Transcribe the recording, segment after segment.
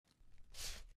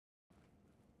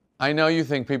I know you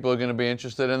think people are going to be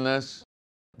interested in this,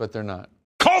 but they're not.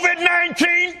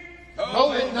 COVID-19!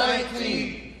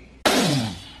 COVID-19!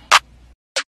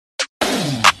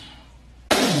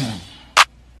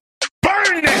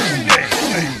 Burn this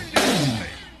thing!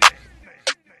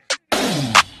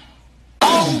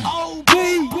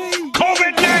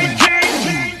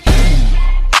 COVID-19!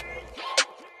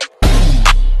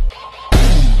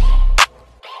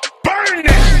 Burn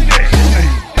this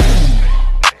thing!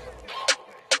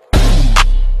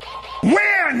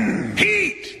 Wind!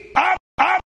 Heat! Up!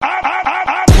 Roll!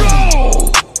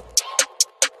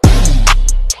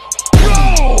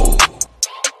 Roll!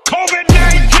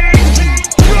 COVID-19!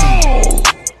 Roll!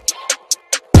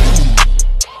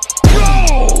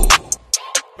 Roll!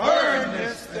 Burn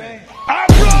this thing!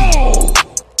 Roll!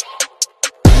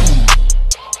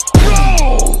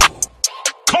 Roll!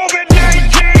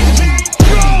 COVID-19!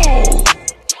 Roll!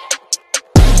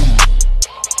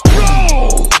 Roll!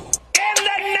 In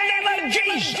the name of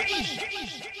Jesus!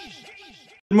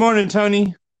 Good morning,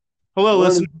 Tony. Hello,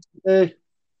 listener. Hey.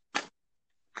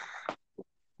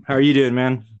 How are you doing,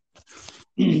 man?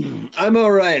 I'm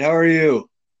all right. How are you?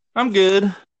 I'm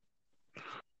good.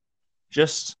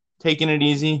 Just taking it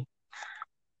easy.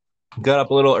 Got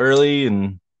up a little early,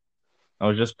 and I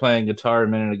was just playing guitar a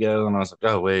minute ago, and I was like,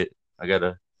 oh, wait, I got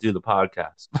to do the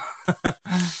podcast.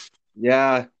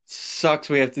 Yeah, sucks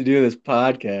we have to do this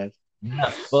podcast. Yeah,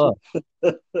 fuck.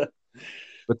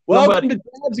 But Welcome to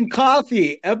Dabs and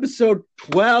Coffee, episode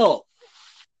 12.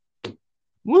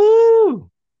 Woo!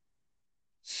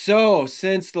 So,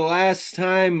 since the last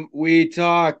time we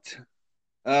talked,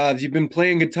 you've been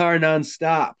playing guitar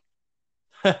nonstop.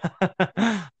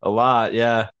 A lot,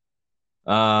 yeah.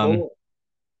 Cool.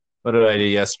 What did I do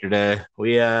yesterday?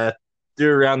 We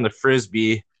threw around the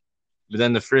frisbee, but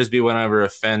then the frisbee went over a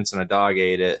fence and a dog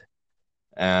ate it.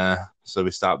 So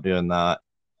we stopped doing that.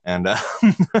 And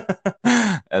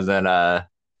and then I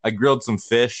grilled some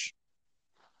fish,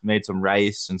 made some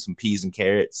rice and some peas and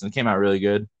carrots, and it came out really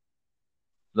good.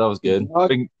 That was good.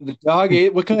 The dog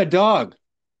ate? What kind of dog?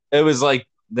 It was like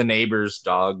the neighbor's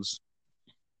dogs.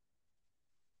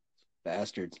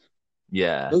 Bastards.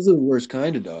 Yeah. Those are the worst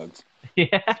kind of dogs.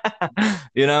 Yeah.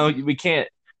 We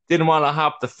didn't want to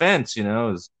hop the fence, It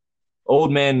was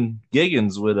old man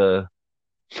Giggins with a...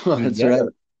 Oh, that's right.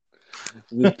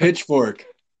 With a pitchfork.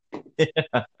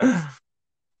 Yeah. But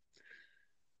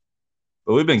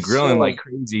we've been grilling like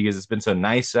crazy because it's been so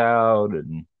nice out.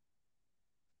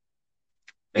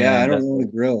 Yeah, I don't want to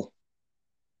grill.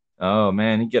 Oh,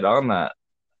 man, you get on that.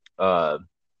 And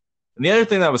the other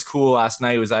thing that was cool last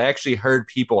night was I actually heard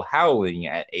people howling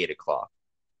at 8 o'clock.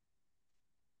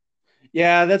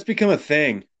 Yeah, that's become a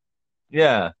thing.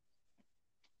 Yeah.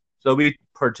 So we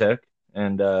partook,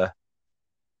 and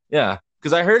yeah,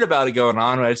 because I heard about it going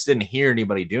on, but I just didn't hear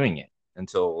anybody doing it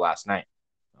until last night.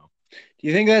 So. Do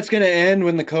you think that's going to end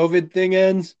when the COVID thing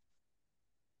ends?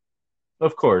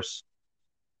 Of course.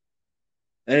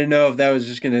 I didn't know if that was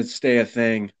just going to stay a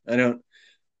thing. I don't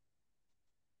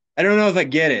know if I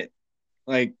get it.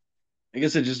 Like, I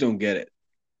guess I just don't get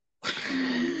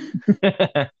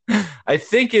it. I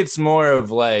think it's more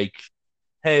of like,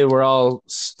 hey, we're all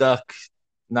stuck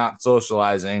not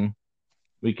socializing.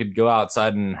 We could go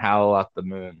outside and howl at the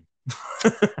moon.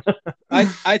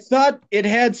 I thought it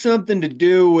had something to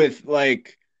do with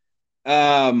like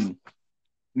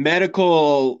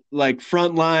medical, like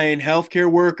frontline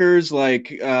healthcare workers, like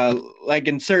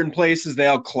in certain places they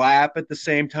all clap at the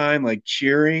same time, like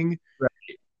cheering. Right.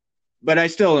 But I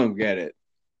still don't get it.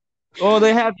 Well,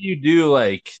 they have you do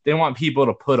like they want people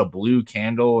to put a blue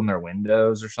candle in their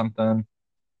windows or something.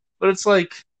 But it's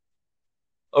like,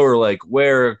 or like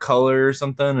wear a color or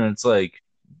something, and it's like,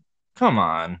 come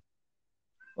on.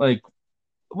 Like,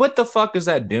 what the fuck is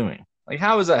that doing? Like,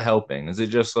 how is that helping? Is it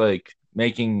just like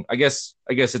making, I guess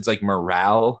it's like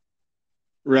morale.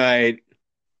 Right.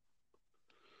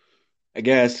 I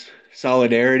guess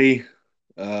solidarity.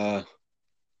 Yeah,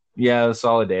 the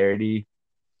solidarity.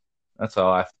 That's how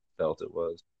I felt it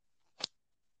was.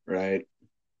 Right.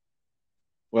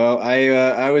 Well,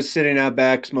 I was sitting out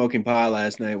back smoking pot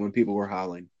last night when people were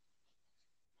howling.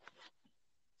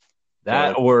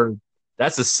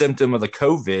 That's a symptom of the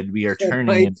COVID. We are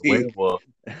turning into werewolf.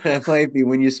 That might be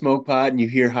when you smoke pot and you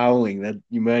hear howling that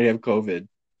you might have COVID.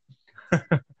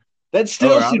 That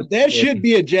should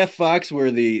be a Jeff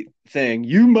Foxworthy thing.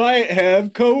 You might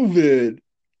have COVID.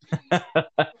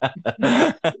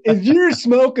 If you're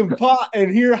smoking pot and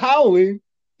hear howling,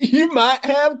 you might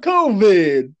have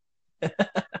COVID.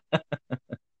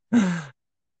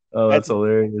 Oh, that's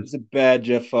hilarious. It's a bad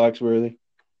Jeff Foxworthy.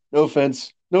 No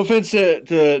offense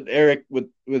to Eric with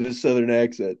his southern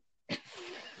accent.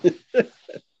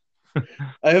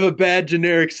 I have a bad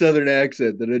generic Southern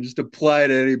accent that I just apply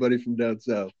to anybody from down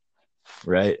south.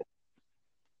 Right.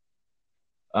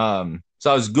 So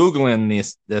I was Googling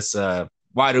this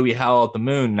why do we howl at the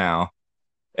moon now?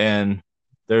 And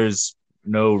there's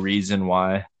no reason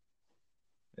why.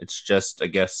 It's just, I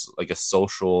guess, like a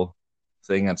social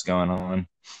thing that's going on.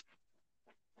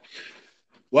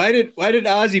 Why did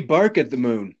Ozzy bark at the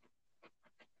moon?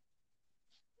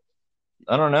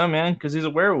 I don't know, man, because he's a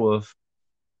werewolf.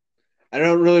 I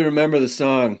don't really remember the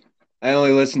song. I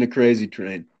only listen to Crazy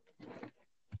Train.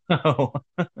 Oh.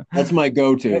 That's my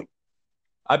go-to.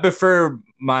 I prefer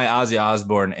my Ozzy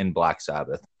Osbourne in Black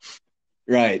Sabbath.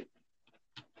 Right.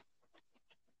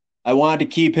 I wanted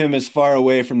to keep him as far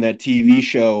away from that TV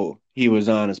show he was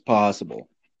on as possible.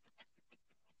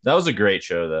 That was a great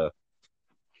show, though.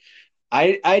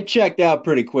 I checked out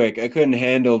pretty quick. I couldn't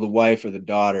handle the wife or the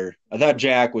daughter. I thought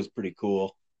Jack was pretty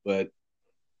cool, but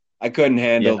I couldn't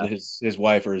handle his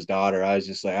wife or his daughter. I was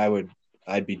just like,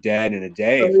 I'd be dead in a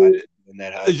day if I didn't in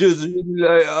that house. Just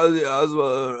like Ozzy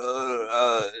Osbourne.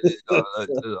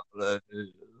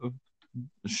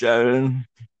 Sharon.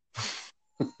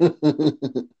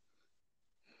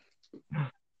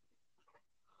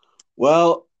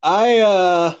 Well,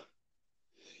 I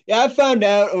found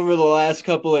out over the last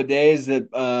couple of days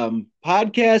that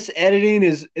podcast editing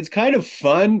it's kind of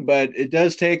fun, but it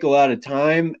does take a lot of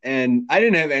time. And I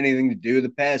didn't have anything to do the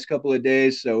past couple of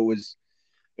days, so it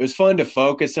was fun to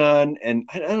focus on. And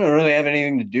I don't really have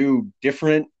anything to do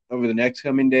different over the next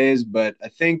coming days, but I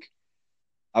think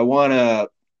I want to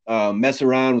mess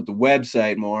around with the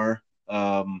website more.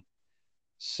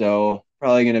 So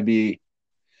probably gonna be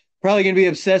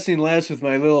obsessing less with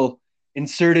my little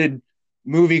inserted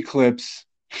movie clips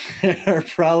that are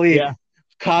probably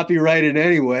copyrighted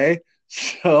anyway.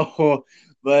 So,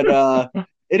 but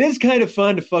it is kind of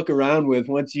fun to fuck around with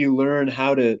once you learn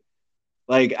how to.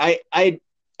 Like, I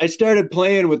started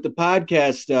playing with the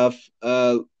podcast stuff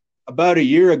about a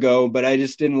year ago, but I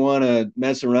just didn't want to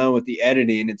mess around with the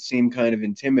editing. It seemed kind of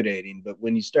intimidating. But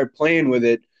when you start playing with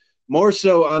it, more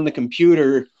so on the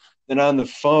computer than on the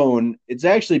phone, it's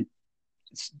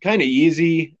kind of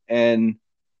easy, and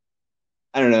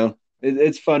I don't know.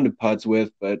 It's fun to putz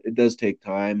with, but it does take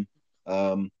time.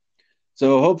 So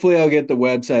hopefully I'll get the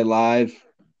website live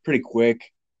pretty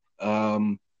quick.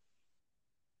 I've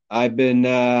been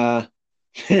doing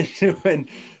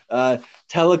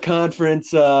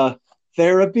teleconference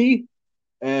therapy,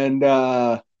 and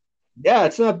yeah,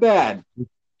 it's not bad.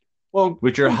 Well,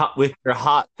 with your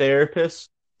hot therapist.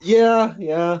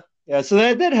 Yeah. So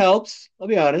that helps. I'll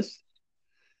be honest.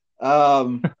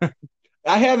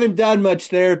 I haven't done much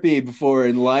therapy before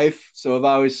in life, so I've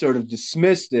always sort of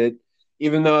dismissed it,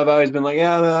 even though I've always been like,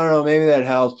 yeah, I don't know, maybe that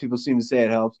helps. People seem to say it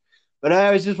helps. But I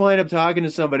always just wind up talking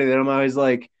to somebody that I'm always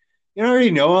like, I already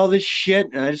know all this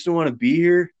shit, and I just don't want to be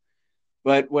here.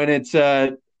 But when it's,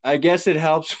 I guess it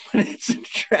helps when it's an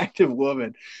attractive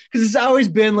woman, because it's always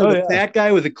been like a fat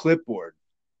guy with a clipboard.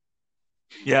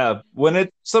 Yeah, when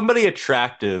it's somebody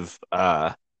attractive,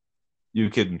 it's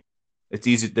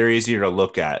easy. They're easier to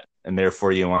look at, and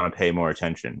therefore you want to pay more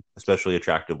attention, especially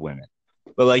attractive women.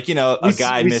 But like a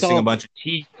guy missing a bunch of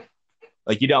teeth,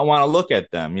 like you don't want to look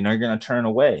at them. You're going to turn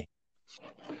away.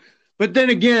 But then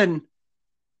again,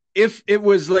 if it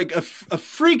was like a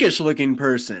freakish looking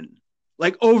person,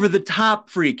 like over the top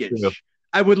freakish,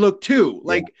 I would look too.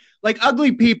 Like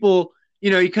ugly people,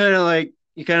 you kind of like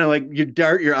you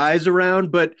dart your eyes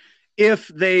around, but if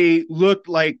they looked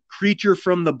like Creature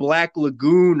from the Black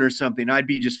Lagoon or something, I'd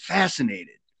be just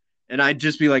fascinated. And I'd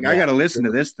just be like, I got to listen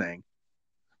to this thing.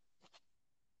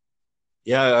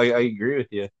 Yeah, I agree with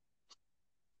you.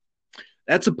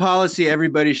 That's a policy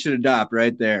everybody should adopt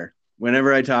right there.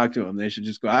 Whenever I talk to them, they should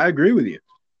just go, I agree with you.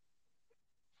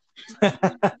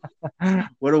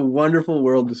 What a wonderful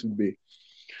world this would be.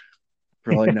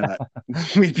 Probably not.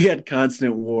 We'd be at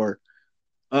constant war.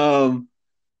 Let's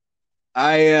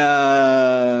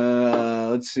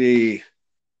see.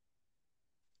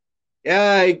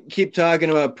 Yeah, I keep talking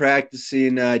about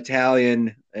practicing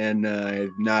Italian, and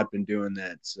I've not been doing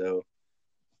that. So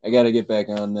I got to get back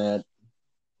on that.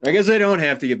 I guess I don't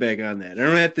have to get back on that. I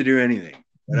don't have to do anything,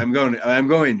 but I'm going to.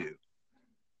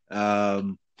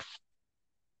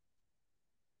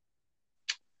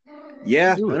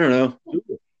 Yeah, I don't know.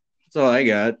 That's all I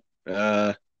got.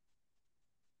 I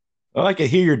can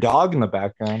hear your dog in the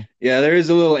background. Yeah, there is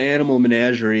a little animal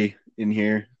menagerie in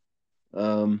here.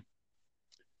 Some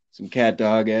cat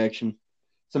dog action.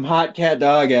 Some hot cat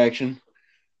dog action.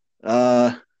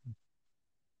 God,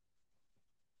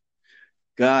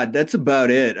 that's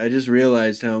about it. I just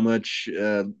realized how much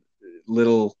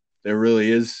little There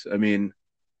really is. I mean,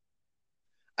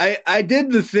 I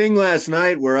did the thing last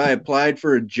night where I applied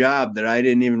for a job that I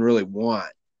didn't even really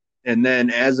want. And then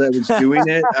as I was doing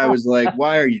it, I was like,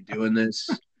 why are you doing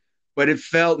this? But it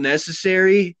felt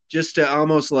necessary just to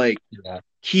almost like Yeah.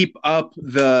 keep up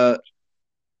the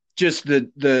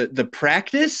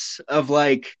practice of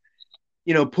like,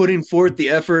 putting forth the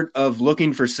effort of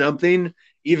looking for something,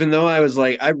 even though I was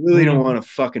like, I really don't want to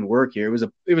fucking work here.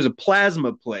 It was a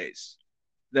plasma place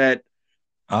that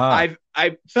Ah,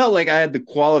 I felt like I had the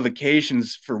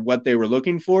qualifications for what they were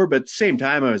looking for, but at the same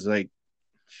time I was like,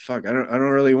 fuck, I don't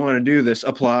really want to do this.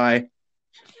 Apply.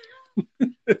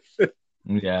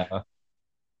 yeah.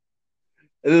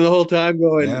 And then the whole time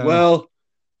going, Yeah. well,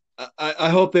 I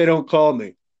hope they don't call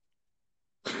me.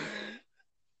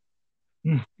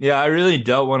 Yeah, I really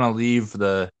don't want to leave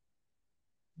the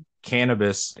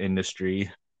cannabis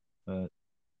industry, but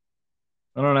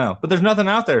I don't know. But there's nothing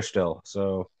out there still,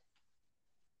 so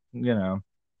I'm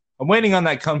waiting on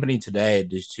that company today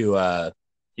just to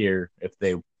hear if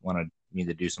they want me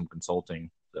to do some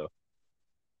consulting. So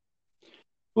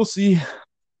we'll see.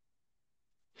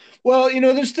 Well,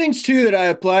 there's things too that I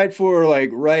applied for like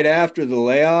right after the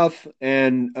layoff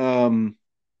and a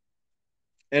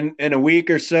week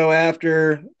or so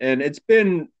after, and it's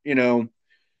been,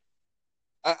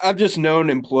 I've just known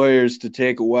employers to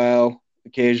take a while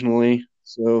occasionally,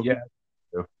 so Yeah.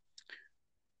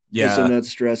 guess I'm Yeah. not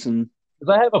stressing.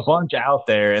 Because I have a bunch out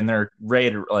there and they're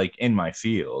rated like in my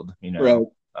field, Right.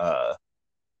 Uh,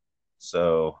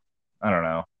 so I don't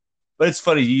know. But it's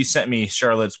funny, you sent me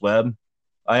Charlotte's Web.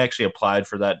 I actually applied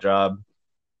for that job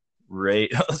right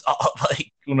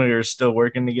like when we were still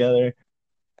working together.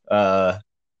 Uh,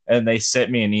 and they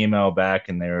sent me an email back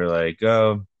and they were like,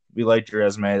 "Oh, we liked your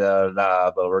resume,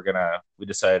 but we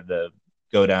decided to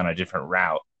go down a different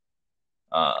route."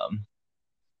 Um,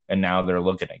 and now they're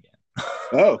looking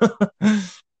Oh,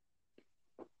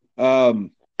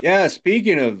 again. yeah.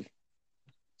 Speaking of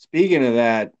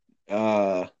that,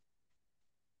 uh,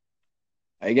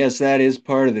 I guess that is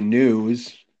part of the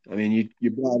news. I mean,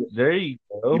 There you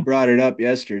you go. brought it up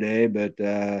yesterday, but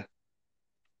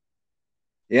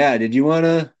yeah, did you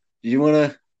wanna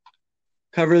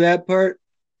cover that part?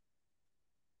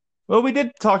 Well, we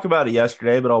did talk about it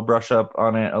yesterday, but I'll brush up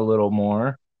on it a little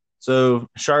more. So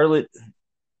Charlotte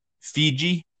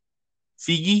Figi,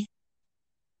 Figi,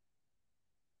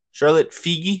 Charlotte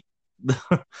Figi,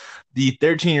 the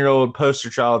 13-year-old poster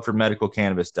child for medical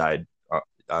cannabis, died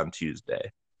on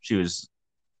Tuesday. She was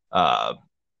uh,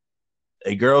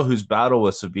 a girl whose battle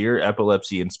with severe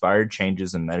epilepsy inspired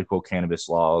changes in medical cannabis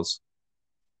laws.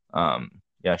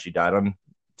 Yeah, she died on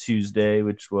Tuesday,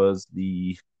 which was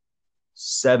the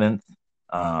 7th,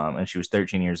 and she was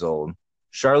 13 years old.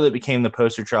 Charlotte became the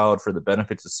poster child for the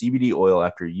benefits of CBD oil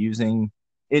after using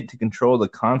it to control the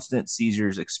constant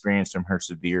seizures experienced from her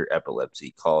severe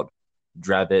epilepsy called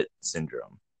Dravet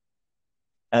syndrome.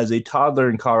 As a toddler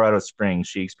in Colorado Springs,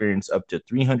 she experienced up to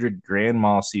 300 grand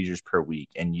mal seizures per week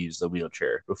and used a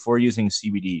wheelchair. Before using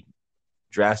CBD,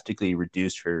 drastically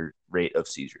reduced her rate of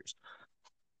seizures.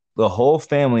 The whole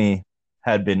family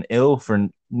had been ill for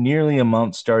nearly a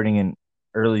month starting in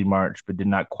early March, but did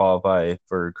not qualify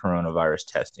for coronavirus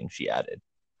testing, she added.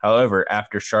 However,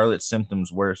 after Charlotte's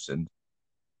symptoms worsened,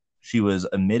 she was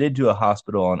admitted to a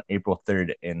hospital on April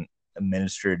 3rd and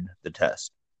administered the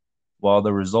test. While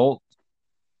the result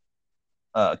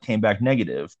came back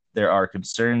negative, there are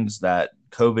concerns that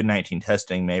COVID-19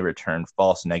 testing may return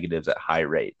false negatives at high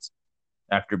rates.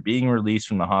 After being released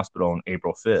from the hospital on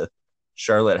April 5th,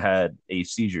 Charlotte had a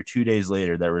seizure 2 days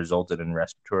later that resulted in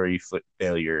respiratory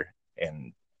failure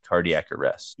and cardiac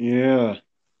arrest. Yeah.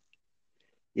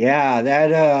 Yeah,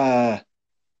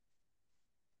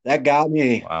 that got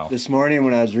me Wow. this morning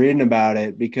when I was reading about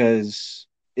it because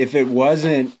if it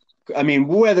wasn't, I mean,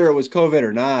 whether it was COVID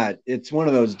or not, it's one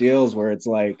of those deals where it's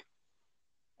like,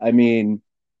 I mean,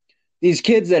 these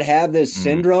kids that have this Mm.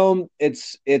 syndrome,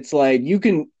 it's like you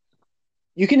can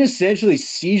essentially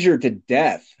seizure to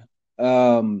death.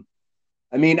 Um,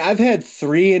 I mean, I've had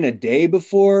three in a day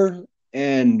before,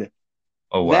 and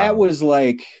Oh, that wow. was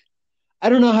like, I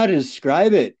don't know how to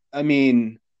describe it. I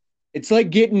mean, it's like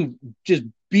getting just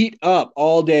beat up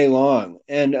all day long,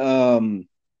 and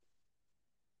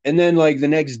then like the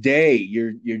next day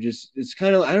you're just it's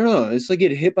kind of I don't know. It's like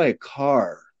getting hit by a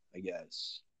car, I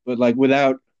guess, but like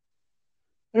without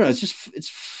I don't know. It's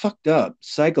fucked up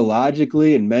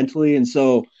psychologically and mentally, and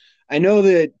so I know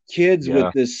that kids with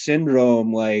Yeah. this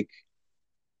syndrome like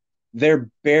they're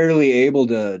barely able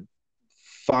to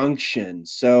function.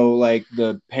 So like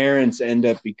the parents end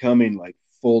up becoming like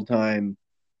full time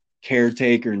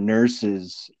caretaker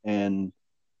nurses, and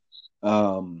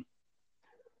I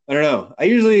don't know.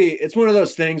 It's one of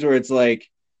those things where it's like,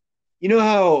 you know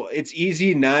how it's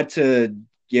easy not to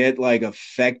get like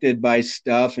affected by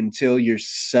stuff until you're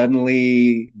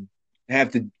suddenly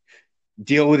have to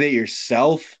deal with it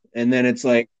yourself. And then it's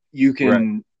like you Right.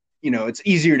 can, it's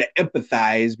easier to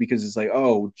empathize because it's like,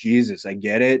 oh, Jesus, I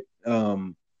get it.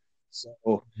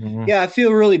 So Mhm. yeah, I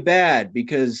feel really bad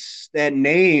because that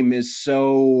name is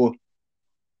so,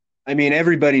 I mean,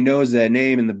 everybody knows that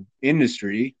name in the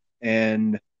industry.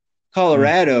 And Mhm.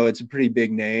 Colorado, it's a pretty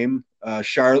big name.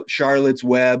 Charlotte's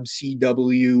Web,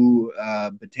 CW,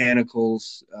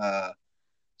 Botanicals.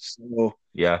 So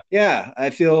Yeah. yeah, I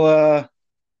feel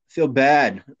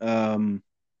bad.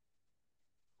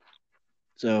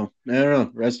 So I don't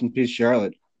know. Rest in peace,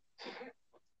 Charlotte.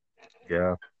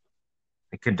 Yeah.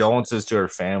 And condolences to her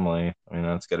family. I mean,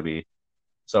 that's got to be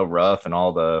so rough, and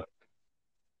all the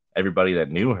everybody that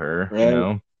knew her.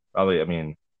 Right. Probably. I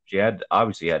mean, she had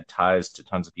obviously had ties to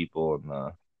tons of people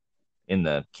in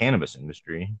the cannabis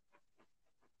industry.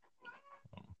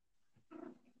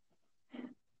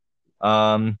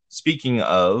 Speaking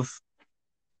of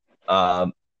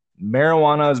um,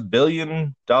 marijuana's $1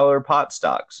 billion pot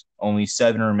stocks, only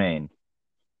seven remain.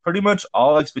 Pretty much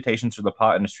all expectations for the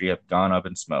pot industry have gone up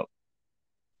in smoke.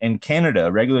 In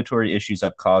Canada, regulatory issues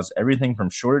have caused everything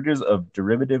from shortages of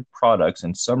derivative products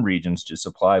in some regions to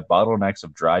supply bottlenecks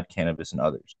of dried cannabis in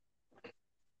others.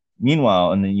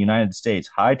 Meanwhile, in the United States,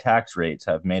 high tax rates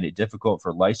have made it difficult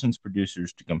for licensed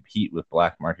producers to compete with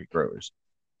black market growers.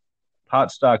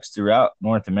 Pot stocks throughout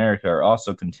North America are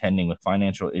also contending with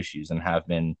financial issues and have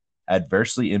been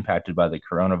adversely impacted by the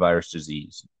coronavirus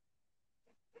disease.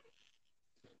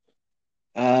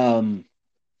 Um,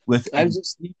 With I a was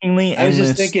just seemingly I was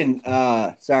just endless. thinking.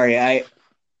 Sorry, I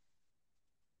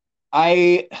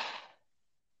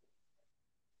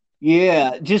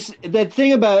yeah, just that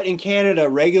thing about in Canada,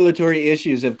 regulatory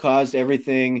issues have caused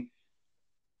everything.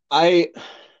 I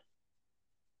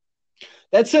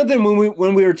That's something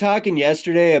when we were talking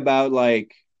yesterday about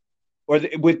like with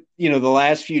the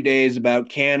last few days about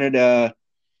Canada,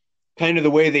 kind of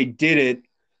the way they did it.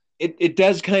 It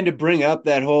does kind of bring up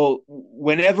that whole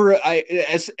whenever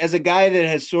as a guy that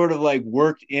has sort of like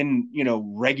worked in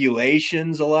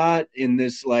regulations a lot in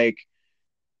this like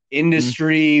Mm,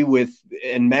 industry with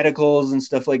and medicals and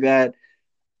stuff like that.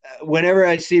 Whenever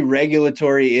I see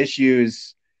regulatory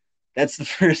issues, that's the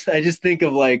first I just think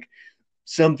of like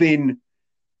something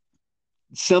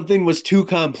something was too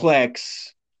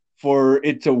complex for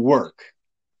it to work.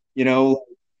 You know,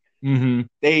 mhm,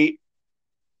 they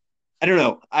I don't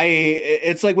know.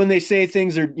 It's like when they say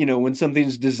things are, when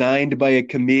something's designed by a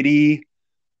committee,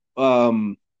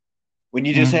 um when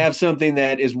you just mhm, have something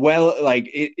that is well like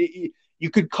you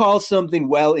could call something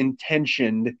well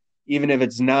intentioned even if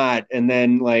it's not, and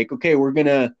then like, okay, we're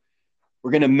gonna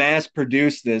mass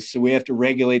produce this, so we have to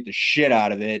regulate the shit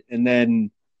out of it, and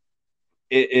then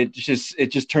it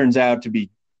just turns out to be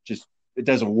just it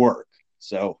doesn't work.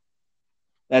 So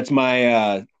that's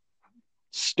my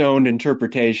stoned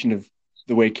interpretation of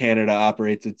the way Canada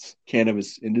operates its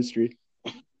cannabis industry.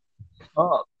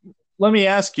 mhm. Let me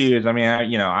ask you, I mean, I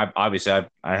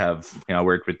have,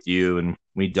 worked with you, and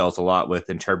we dealt a lot with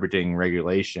interpreting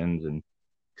regulations. And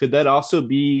could that also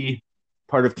be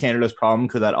part of Canada's problem?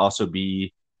 Could that also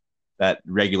be that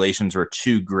regulations are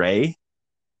too gray?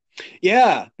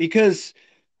 Yeah, because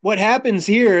what happens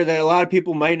here that a lot of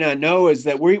people might not know is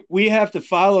that we have to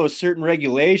follow certain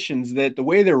regulations that the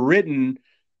way they're written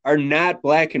are not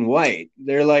black and white.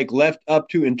 They're like left up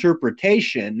to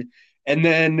interpretation. And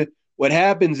then what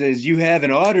happens is you have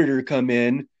an auditor come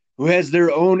in who has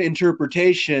their own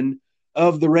interpretation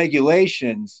of the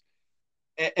regulations.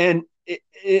 And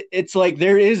it's like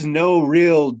there is no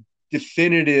real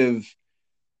definitive.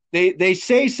 They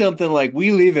say something like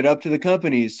we leave it up to the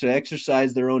companies to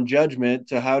exercise their own judgment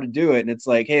to how to do it, and it's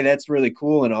like, hey, that's really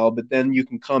cool and all, but then you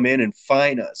can come in and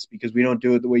fine us because we don't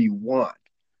do it the way you want.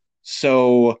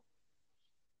 So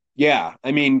yeah,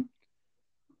 I mean,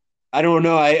 I don't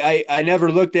know. I never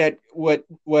looked at what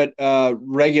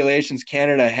regulations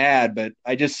Canada had, but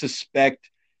I just suspect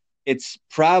it's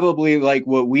probably like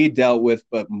what we dealt with,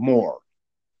 but more.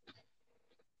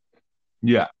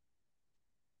 Yeah.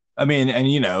 I mean, and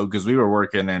because we were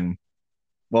working in,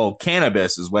 well,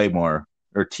 cannabis is way more,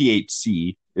 or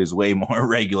THC is way more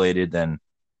regulated than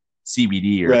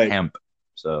CBD or Right. hemp.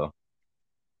 So,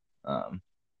 um,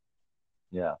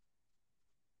 yeah.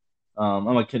 I'm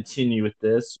going to continue with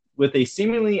this. With a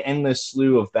seemingly endless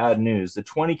slew of bad news, the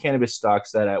 20 cannabis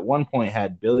stocks that at one point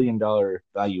had billion-dollar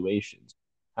valuations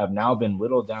have now been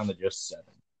whittled down to just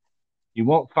seven. You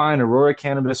won't find Aurora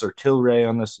Cannabis or Tilray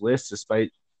on this list,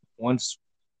 despite once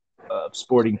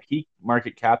sporting peak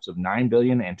market caps of $9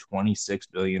 billion and $26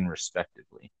 billion,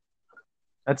 respectively.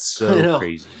 That's so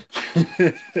crazy.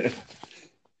 I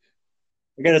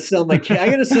gotta sell my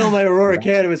Aurora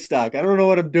cannabis stock. I don't know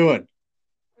what I'm doing.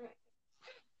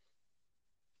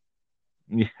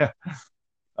 Yeah.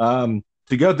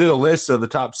 To go through the list of the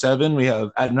top 7, we have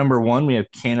at number 1, we have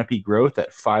Canopy Growth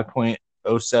at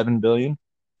 $5.07 billion.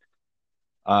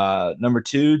 Number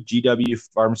 2, GW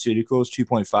Pharmaceuticals,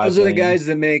 $2.5 billion. Those are the guys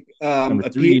that make Number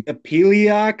 3,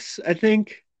 Apeliox, I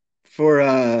think, for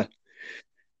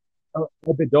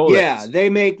yeah, they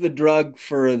make the drug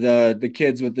for the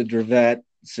kids with the Dravet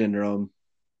syndrome.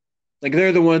 Like,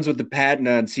 they're the ones with the patent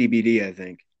on CBD, I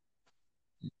think.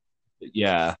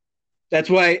 Yeah. That's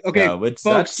why, okay, folks,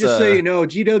 just so you know,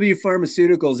 GW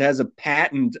Pharmaceuticals has a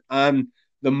patent on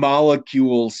the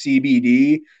molecule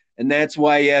CBD, and that's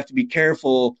why you have to be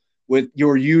careful with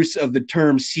your use of the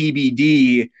term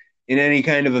CBD in any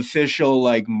kind of official,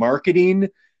 like, marketing,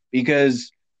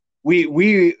 because we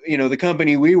the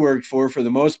company we worked for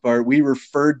the most part, we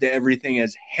referred to everything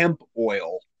as hemp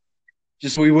oil,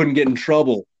 just so we wouldn't get in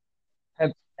trouble.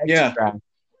 Hemp extract. Yeah.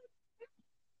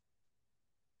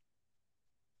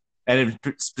 And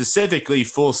specifically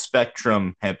full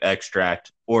spectrum hemp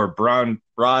extract or broad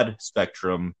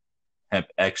spectrum hemp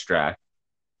extract,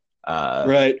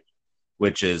 right?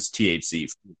 Which is THC.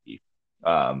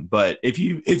 But if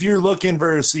you're looking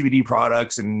for CBD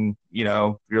products and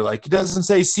you're like, it doesn't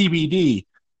say CBD,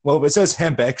 well, if it says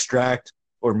hemp extract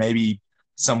or maybe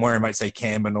somewhere it might say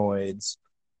cannabinoids,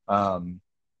 then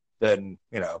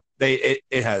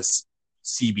it has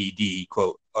CBD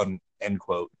end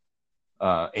quote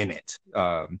in it,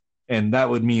 and that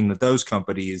would mean that those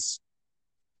companies,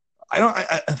 I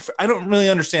don't really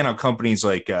understand how companies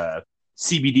like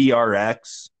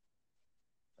CBDRX,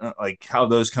 like how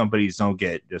those companies don't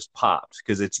get just popped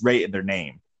because it's right in their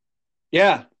name.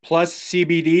 Yeah, plus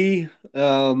CBD.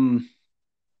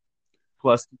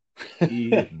 Plus,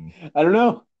 I don't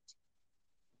know.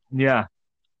 Yeah,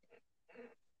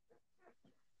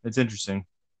 it's interesting.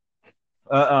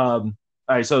 All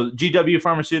right, so GW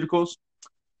Pharmaceuticals,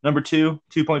 number 2,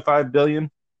 $2.5 billion.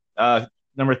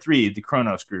 Number 3, the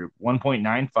Kronos Group,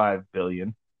 $1.95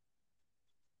 billion.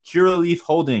 Curaleaf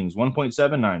Holdings,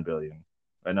 $1.79 billion.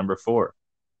 At number 4.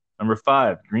 Number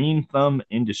 5, Green Thumb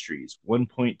Industries,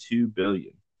 $1.2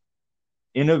 billion.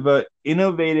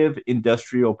 Innovative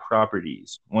Industrial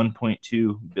Properties,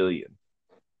 $1.2 billion.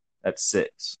 That's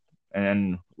 6.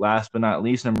 And last but not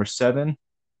least, number 7,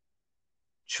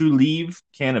 Trulieve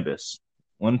Cannabis,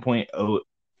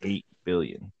 $1.08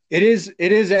 billion. It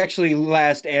is actually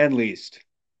last and least.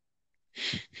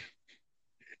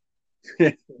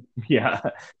 Yeah,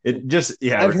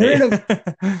 I've heard of.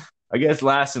 I guess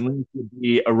last and least would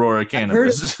be Aurora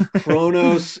Cannabis. I've heard of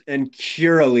Kronos and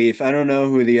Curaleaf. I don't know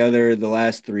who the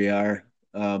last 3 are,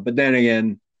 but then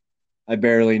again, I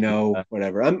barely know.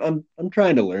 Whatever. I'm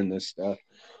trying to learn this stuff.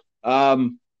 All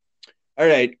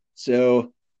right,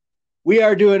 so we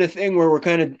are doing a thing where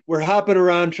we're hopping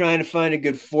around trying to find a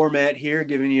good format here,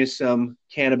 giving you some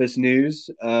cannabis news.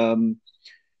 And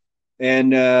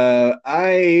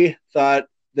I thought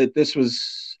that this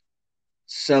was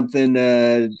something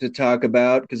to talk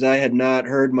about because I had not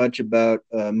heard much about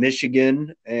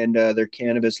Michigan and their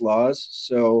cannabis laws.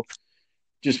 So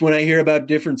just when I hear about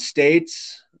different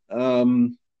states,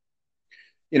 Colorado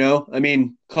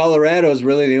is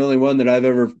really the only one that I've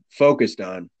ever focused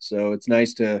on. So it's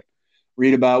nice to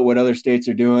read about what other states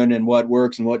are doing and what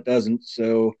works and what doesn't.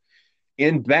 So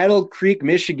in Battle Creek,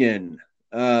 Michigan,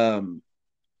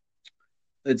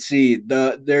 let's see,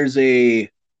 there's a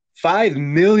 5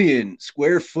 million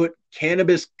square foot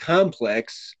cannabis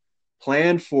complex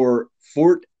planned for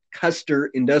Fort Custer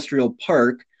Industrial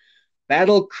Park.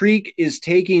 Battle Creek is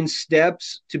taking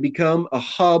steps to become a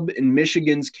hub in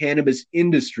Michigan's cannabis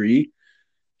industry.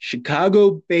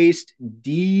 Chicago-based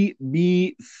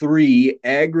DB3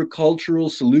 Agricultural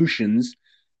Solutions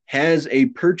has a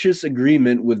purchase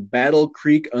agreement with Battle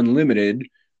Creek Unlimited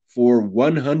for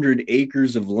 100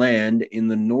 acres of land in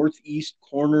the northeast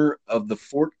corner of the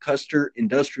Fort Custer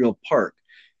Industrial Park,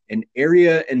 an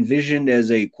area envisioned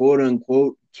as a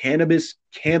quote-unquote cannabis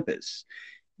campus.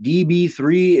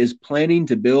 DB3 is planning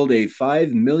to build a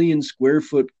 5 million square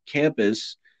foot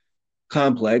campus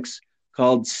complex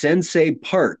called Sensei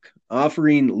Park,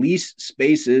 offering lease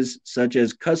spaces such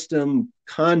as custom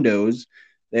condos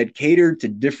that cater to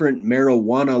different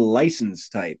marijuana license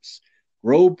types,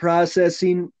 grow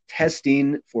processing,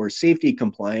 testing for safety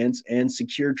compliance, and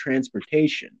secure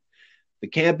transportation. The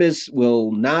campus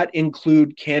will not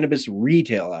include cannabis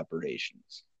retail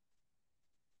operations.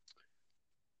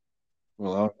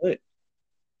 Well, all right.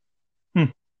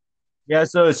 Yeah,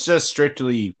 so it's just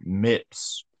strictly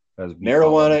MIPS, as we call them.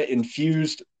 Marijuana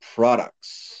infused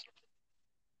products.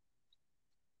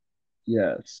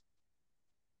 Yes.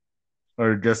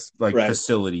 Or just like Right.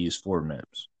 facilities for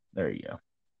MIPS. There you go.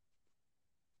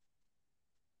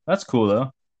 That's cool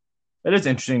though. It is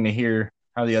interesting to hear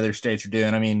how the other states are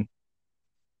doing. I mean,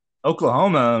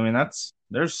 Oklahoma, I mean,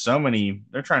 there's so many,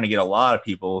 they're trying to get a lot of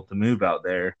people to move out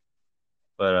there.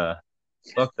 But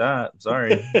fuck that.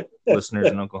 Sorry, listeners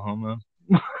in Oklahoma.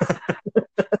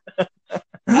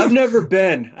 I've never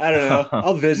been. I don't know.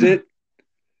 I'll visit.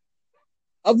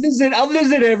 I'll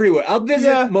visit everywhere. I'll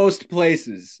visit most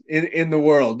places in the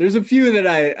world. There's a few that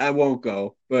I won't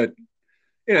go, but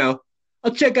you know,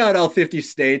 I'll check out all 50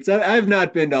 states. I've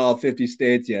not been to all 50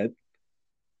 states yet.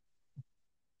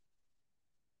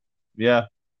 Yeah.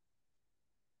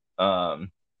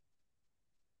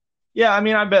 Yeah, I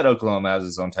mean, I bet Oklahoma has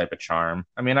its own type of charm.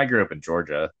 I mean, I grew up in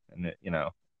Georgia, and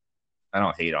I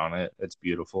don't hate on it. It's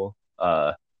beautiful.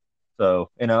 So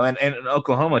and in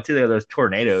Oklahoma too, they have those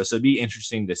tornadoes. So it'd be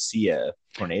interesting to see a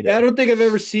tornado. Yeah, I don't think I've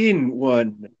ever seen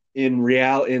one in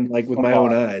like with my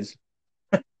own eyes.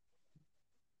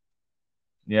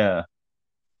 Yeah.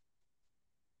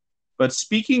 But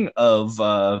speaking of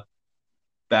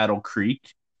Battle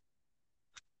Creek,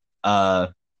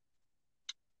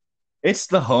 it's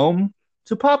the home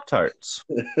to Pop-Tarts.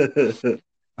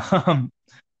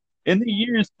 In the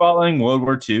years following World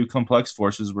War II, complex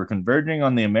forces were converging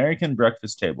on the American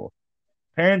breakfast table.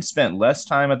 Parents spent less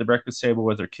time at the breakfast table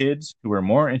with their kids, who were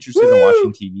more interested in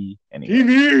watching TV anyway.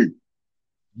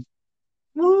 TV!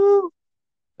 Woo!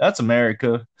 That's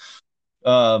America.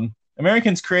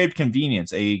 Americans craved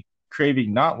convenience, a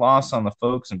craving not lost on the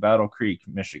folks in Battle Creek,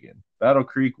 Michigan. Battle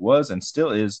Creek was and still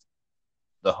is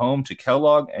the home to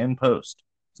Kellogg and Post.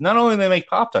 So not only do they make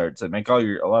Pop-Tarts, they make a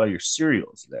lot of your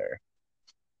cereals there.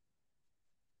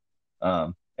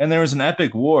 And there was an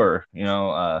epic war.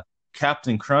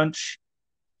 Captain Crunch,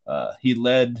 he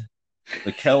led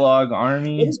the Kellogg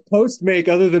army. What does Post make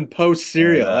other than Post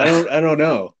cereal? I don't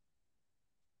know.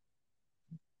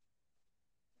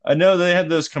 I know they had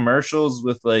those commercials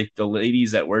with like the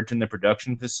ladies that worked in the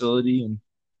production facility, and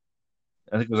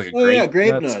I think it was like a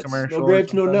grape nuts commercial. No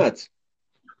grapes, no nuts.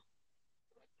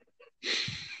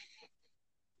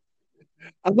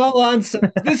 I'm all on.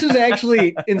 This is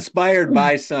actually inspired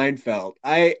by Seinfeld.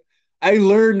 I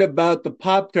learned about the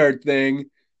Pop-Tart thing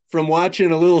from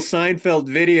watching a little Seinfeld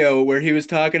video where he was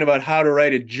talking about how to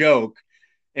write a joke,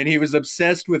 and he was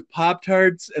obsessed with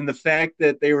Pop-Tarts and the fact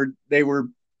that they were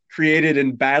created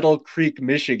in Battle Creek,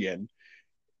 Michigan.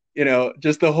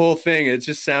 Just the whole thing. It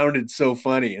just sounded so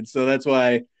funny, and so that's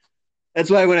why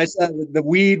when I saw the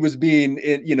weed was being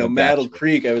in, Battle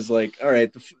Creek, I was like, all right,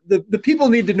 the people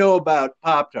need to know about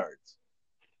Pop-Tarts.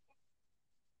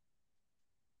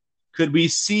 Could we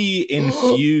see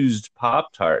infused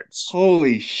Pop-Tarts?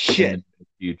 Holy shit. In the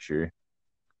future.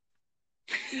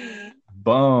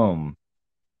 Boom.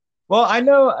 Well, I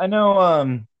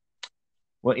know,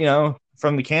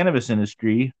 from the cannabis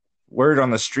industry, word on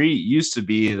the street used to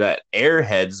be that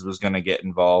Airheads was going to get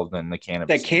involved in the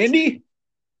cannabis. That candy? Industry.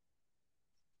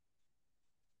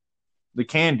 The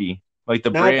candy, like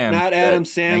the brand. Not Adam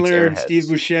Sandler and Steve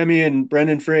Buscemi and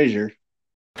Brendan Fraser.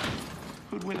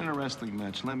 Who'd win in a wrestling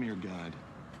match, Lemmy or God?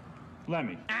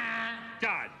 Lemmy.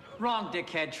 God. Wrong,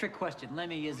 dickhead. Trick question.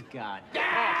 Lemmy is God.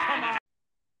 Oh, come on.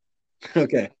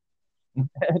 Okay.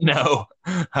 No,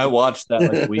 I watched that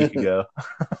like a week ago.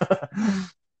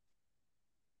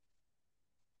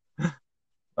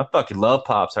 I fucking love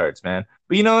Pop-Tarts, man.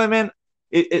 But you know what, man?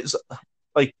 It's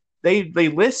like they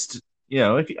list.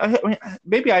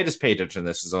 Maybe I just pay attention to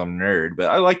this as I'm a nerd, but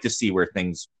I like to see where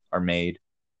things are made.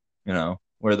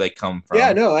 Where they come from.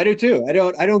 Yeah, no, I do too. I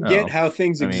don't get how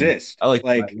things exist. I like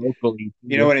locally.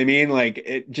 You know what I mean? Like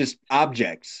it just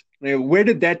objects. Like, where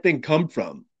did that thing come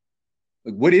from?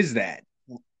 Like, what is that?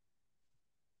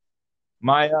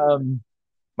 My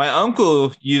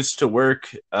uncle used to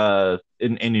work in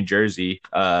New Jersey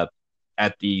at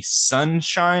the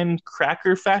Sunshine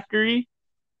Cracker Factory,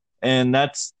 and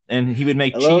he would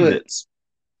make Cheez-Its.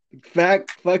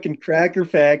 Fucking Cracker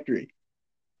Factory.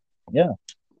 Yeah.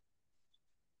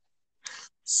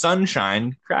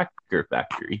 Sunshine Cracker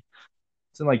Factory.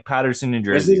 It's in like Patterson, New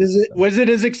Jersey. Was it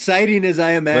as exciting as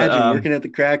I imagined working at the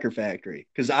Cracker Factory?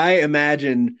 Because I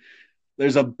imagine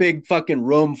there's a big fucking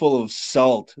room full of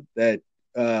salt that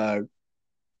there's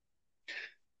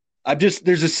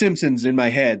a Simpsons in my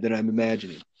head that I'm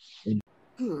imagining.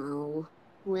 Oh,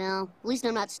 well, at least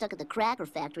I'm not stuck at the Cracker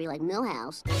Factory like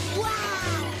Millhouse.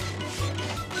 Wow!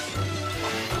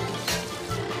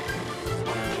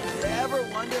 Ever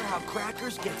wonder how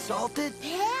crackers get salted?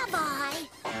 Have I?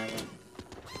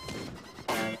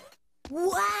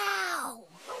 Wow!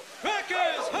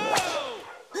 Crackers, ho!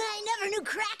 I never knew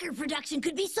cracker production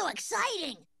could be so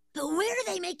exciting. But where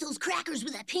do they make those crackers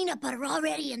with that peanut butter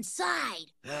already inside?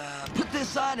 Put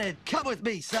this on and come with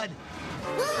me, son.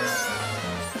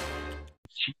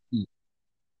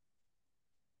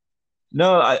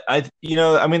 No, I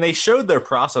mean, they showed their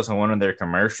process on one of their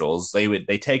commercials. They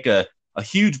take a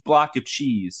huge block of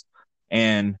cheese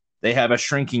and they have a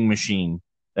shrinking machine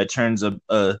that turns a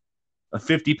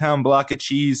 50-pound block of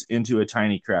cheese into a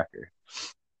tiny cracker.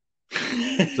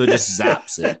 So it just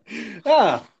zaps it.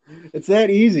 Ah, it's that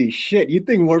easy. Shit, you'd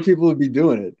think more people would be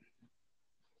doing it.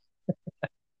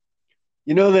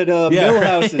 You know that Yeah,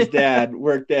 Millhouse's right. dad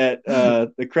worked at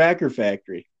the cracker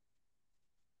factory.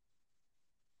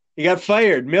 He got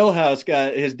fired.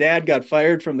 His dad got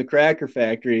fired from the cracker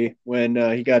factory when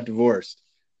he got divorced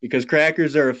because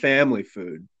crackers are a family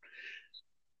food.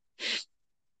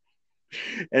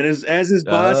 And as his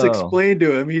boss Oh, explained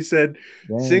to him, he said,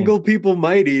 dang. "Single people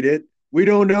might eat it. We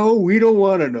don't know. We don't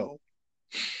want to know."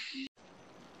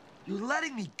 You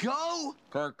letting me go?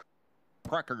 Kirk,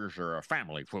 crackers are a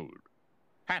family food.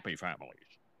 Happy families.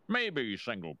 Maybe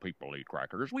single people eat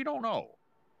crackers. We don't know.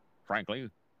 Frankly,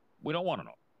 we don't want to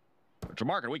know. It's a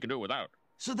market we can do without.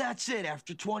 So that's it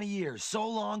after 20 years. So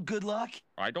long, good luck.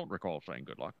 I don't recall saying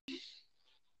good luck.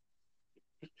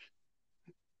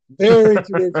 Very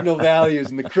traditional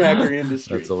values in the cracker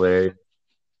industry. That's hilarious.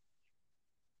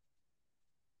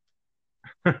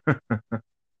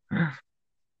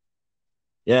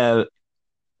 Yeah,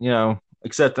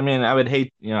 except, I mean, I would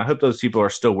hate, I hope those people are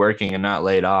still working and not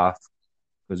laid off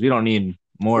because we don't need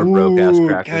more broke-ass Ooh,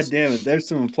 crackers. God damn it. There's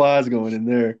some applause going in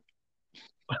there.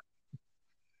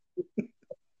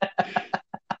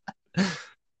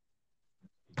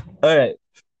 All right,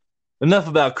 enough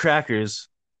about crackers.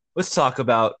 Let's talk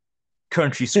about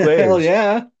country Hell squares.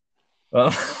 yeah.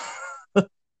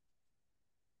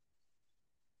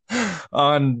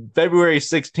 On February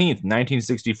 16th,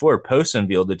 1964, Post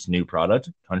unveiled its new product,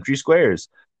 Country Squares.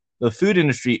 The food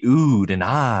industry oohed and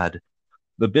ahed.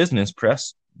 The business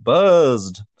press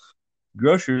buzzed.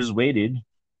 Grocers waited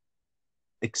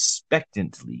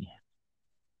expectantly.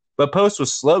 But Post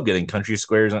was slow getting Country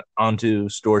Squares onto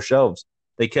store shelves.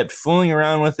 They kept fooling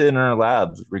around with it in our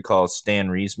labs, recalls Stan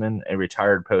Reisman, a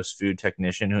retired Post food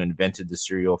technician who invented the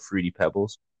cereal Fruity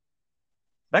Pebbles.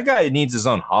 That guy needs his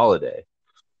own holiday.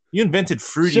 You invented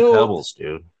Fruity Pebbles,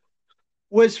 dude.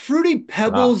 Was Fruity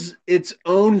Pebbles its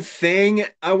own thing,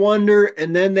 I wonder?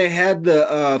 And then they had the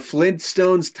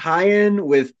Flintstones tie-in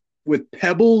with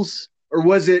Pebbles? Or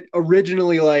was it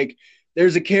originally like,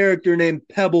 there's a character named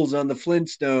Pebbles on the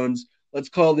Flintstones, let's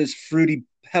call this Fruity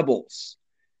Pebbles?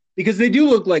 Because they do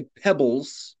look like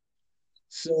pebbles.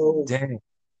 So, dang.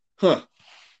 Huh.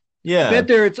 Yeah. I bet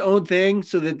they're its own thing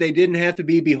so that they didn't have to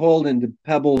be beholden to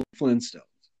Pebble Flintstones.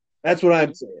 That's what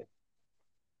I'm saying.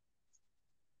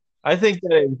 I think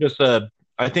that it was just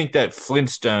I think that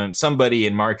Flintstone, somebody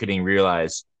in marketing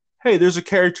realized, hey, there's a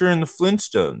character in the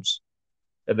Flintstones.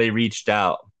 That they reached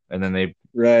out and then they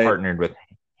partnered with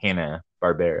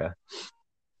Hanna-Barbera.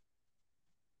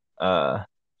 But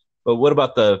what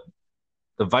about the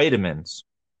vitamins?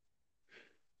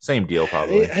 Same deal,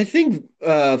 probably. I think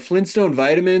Flintstone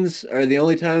vitamins are the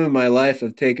only time in my life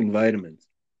I've taken vitamins.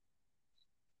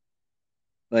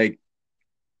 Like,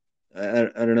 I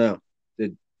don't know.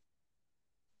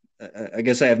 I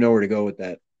guess I have nowhere to go with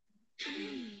that.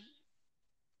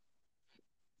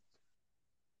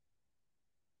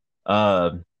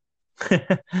 All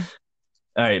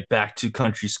right, back to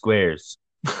Country Squares.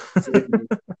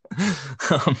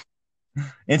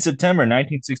 In September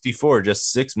 1964,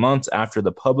 just 6 months after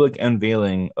the public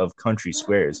unveiling of Country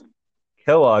Squares,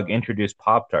 Kellogg introduced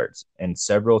Pop-Tarts in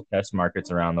several test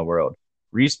markets around the world.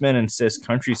 Reisman insists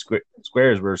Country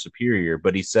Squares were superior,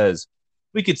 but he says,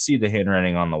 we could see the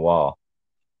handwriting on the wall.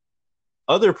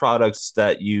 Other products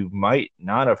that you might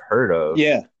not have heard of.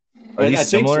 Yeah. Are these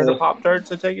similar to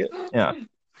Pop-Tarts, I take it? Yeah.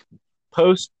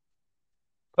 Post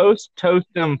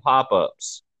Toastum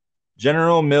Pop-Ups.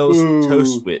 General Mills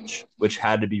Toast Switch, which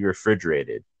had to be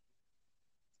refrigerated.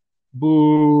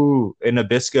 Boo! And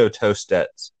Nabisco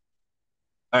Toastettes.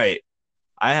 All right.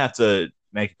 I have to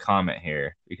make a comment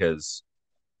here because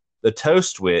the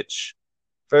Toast Switch,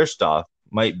 first off,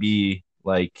 might be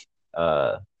like,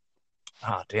 what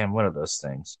are those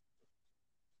things?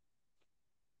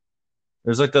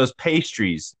 There's like those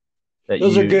pastries that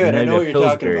those are good. I know what you're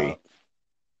Pillsbury. talking about.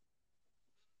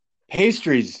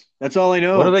 Pastries. That's all I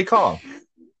know. What are they called?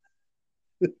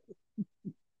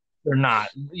 They're not.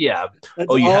 Yeah. That's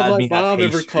Oh, you all had my me at mom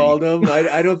ever pastry. called them.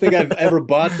 I don't think I've ever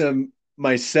bought them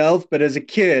myself, but as a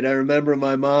kid, I remember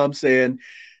my mom saying,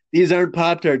 "These aren't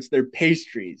Pop Tarts, they're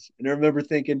pastries." And I remember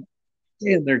thinking,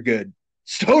 "Damn, they're good."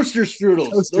 Toaster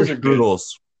strudels, Toaster those are good.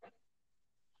 strudels.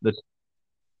 The,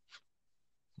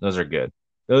 those are good.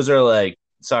 Those are like,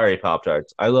 sorry, Pop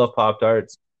Tarts. I love Pop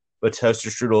Tarts, but toaster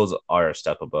strudels are a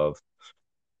step above.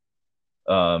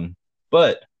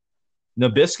 But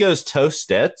Nabisco's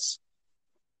Toastettes,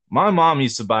 my mom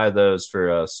used to buy those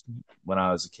for us when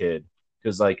I was a kid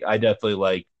because, like, I definitely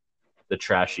like the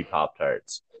trashy Pop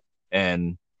Tarts,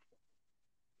 and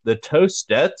the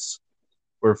Toastettes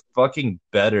were fucking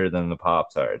better than the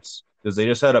Pop Tarts because they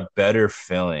just had a better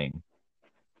filling.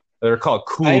 They're called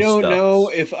I Cool don't know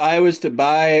Stuffs. if I was to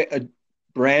buy a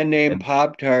brand name And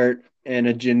Pop Tart and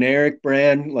a generic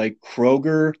brand like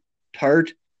Kroger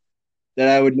tart that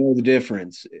I would know the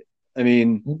difference. I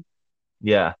mean,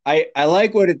 yeah, I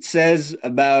like what it says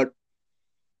about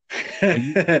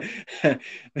and this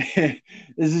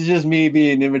is just me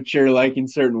being immature liking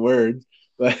certain words,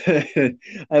 but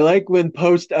I like when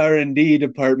post R&D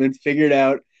department figured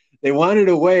out they wanted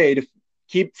a way to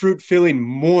keep fruit filling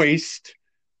moist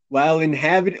while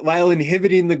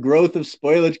inhibiting the growth of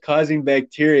spoilage causing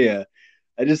bacteria.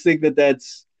 I just think that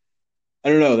that's, I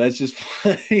don't know, that's just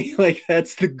funny. Like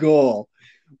that's the goal.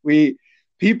 We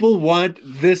People want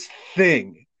this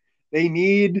thing. They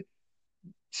need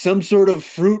some sort of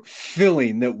fruit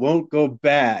filling that won't go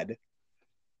bad.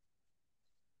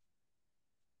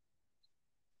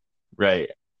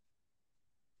 right.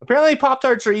 Apparently, Pop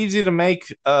Tarts are easy to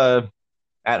make at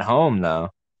home, though.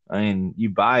 I mean,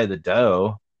 you buy the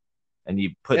dough and you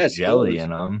Yeah, put I jelly suppose. in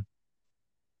them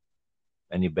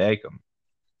and you bake them.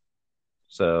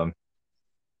 So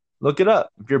look it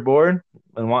up if you're bored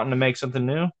and wanting to make something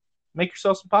new. Make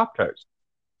yourself some Pop Tarts.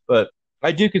 But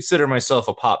I do consider myself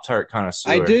a Pop Tart I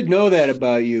connoisseur. did know that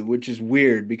about you, which is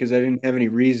weird because I didn't have any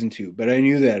reason to, but I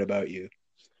knew that about you.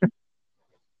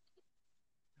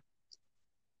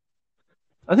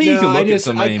 I think you No, can look at I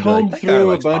somebody and be like, combed that guy through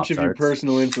a likes bunch Pop of your Tarts.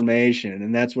 personal information,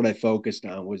 and that's what I focused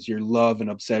on was your love and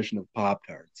obsession of Pop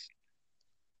Tarts.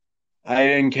 I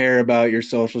didn't care about your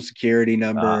social security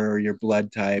number or your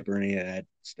blood type or any of that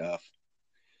stuff.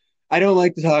 I don't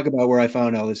like to talk about where I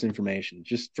found all this information.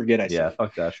 Just forget I Yeah, said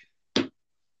fuck that.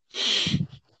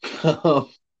 it.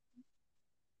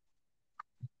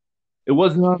 It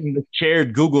wasn't on the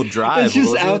shared Google It's Drive,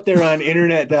 just was out it? there on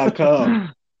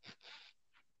internet.com.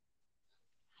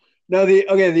 Now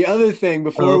the other thing Oh,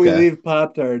 before we okay. leave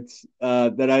Pop Tarts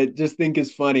that I just think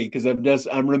is funny because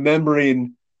I'm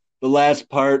remembering the last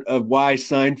part of why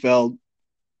Seinfeld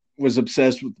was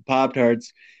obsessed with the Pop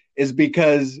Tarts is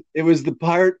because it was the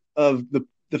part of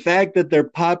the fact that they're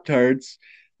Pop Tarts,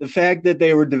 the fact that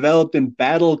they were developed in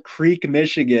Battle Creek,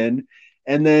 Michigan,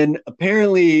 and then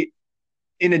apparently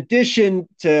in addition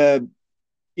to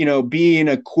being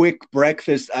a quick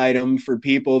breakfast item for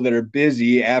people that are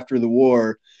busy after the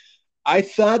war, I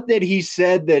thought that he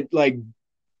said that like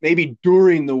maybe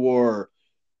during the war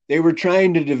they were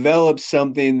trying to develop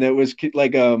something that was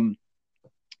like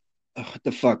what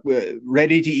the fuck,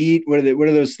 ready to eat, what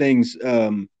are those things,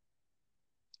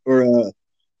 or a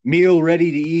meal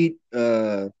ready to eat,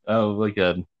 Oh, like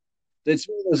a it's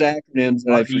one of those acronyms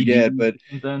that I forget, RED but it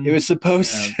something. was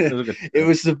supposed Yeah, to, it was a good it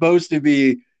was supposed to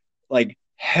be like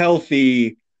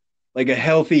healthy, like a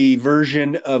healthy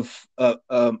version of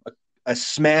a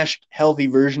smashed healthy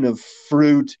version of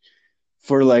fruit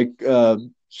for like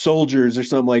soldiers or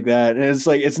something like that. And it's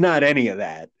like it's not any of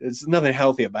that. It's nothing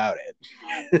healthy about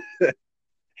it.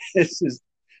 it's just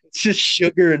it's just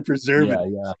sugar and yeah,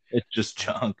 preservatives. yeah. It's just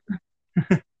junk.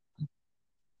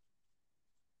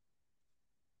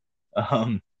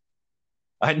 Um,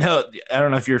 I know. I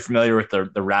don't know if you're familiar with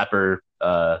the rapper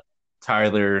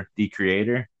Tyler the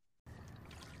Creator,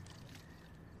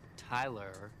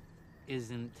 Tyler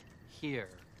isn't here.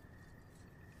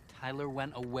 Tyler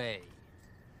went away.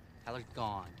 Tyler's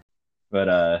gone.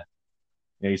 but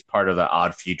he's part of the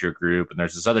Odd Future group, and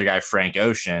there's this other guy, Frank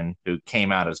Ocean, who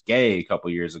came out as gay a couple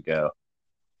years ago.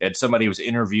 And somebody was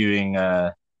interviewing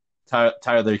Tyler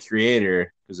the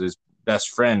Creator because his best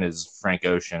friend is Frank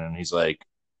Ocean, and he's like,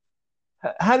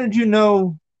 "How did you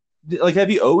know? Like, have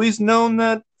you always known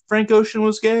that Frank Ocean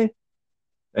was gay?"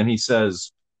 And he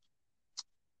says,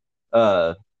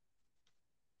 "Uh,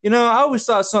 I always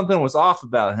thought something was off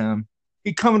about him.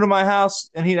 He'd come to my house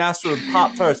and he'd ask for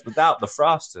Pop Tarts without the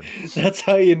frosting." That's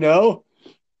how you know.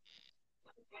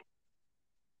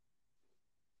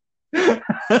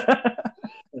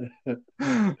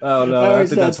 Oh I no, I always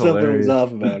think thought that's something was hilarious.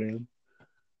 off about him.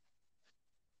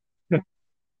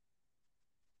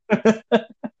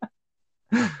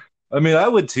 I mean, I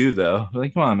would too, though.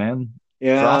 Like, come on, man.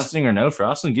 Yeah, Frosting or no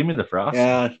frosting, give me the frosting.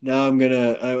 yeah. Now I'm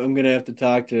gonna have to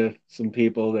talk to some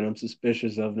people that I'm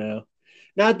suspicious of now.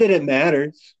 Not that it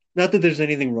matters. Not that there's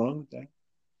anything wrong with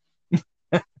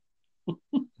that.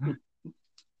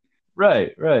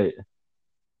 Right, right.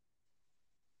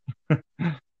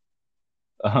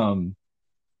 Um,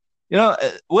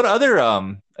 what other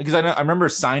because I remember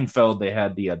Seinfeld they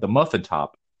had the muffin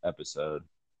top episode.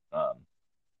 Um,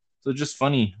 so just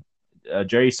funny.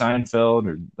 Jerry Seinfeld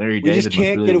or Larry We just David must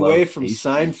can't really get away love from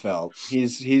pastry. Seinfeld.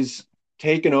 He's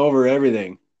taken over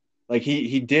everything. Like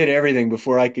he did everything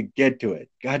before I could get to it.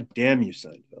 God damn you,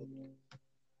 Seinfeld.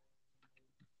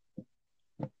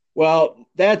 Well,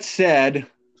 that said,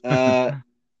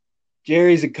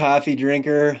 Jerry's a coffee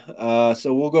drinker,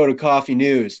 so we'll go to coffee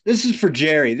news. This is for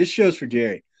Jerry. This show's for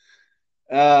Jerry.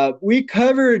 We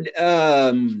covered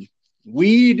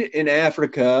weed in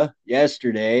Africa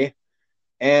yesterday,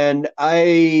 and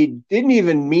I didn't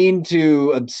even mean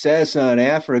to obsess on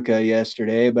Africa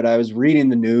yesterday, but I was reading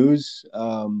the news.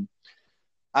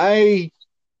 I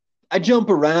I jump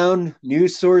around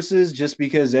news sources just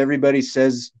because everybody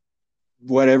says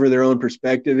whatever their own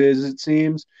perspective is, it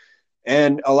seems.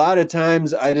 And a lot of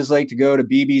times I just like to go to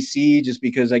BBC just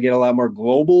because I get a lot more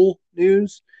global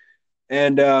news.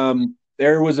 And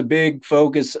there was a big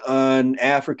focus on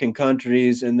African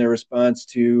countries and their response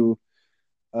to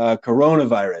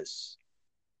coronavirus.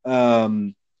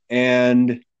 And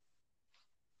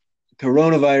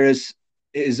coronavirus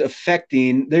is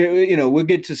affecting there, we'll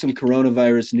get to some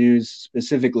coronavirus news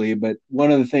specifically, but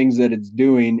one of the things that it's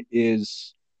doing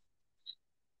is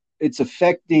it's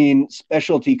affecting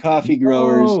specialty coffee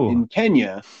growers Oh, in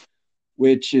Kenya,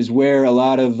 which is where a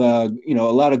lot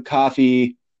of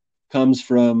coffee comes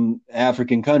from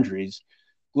African countries.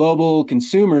 Global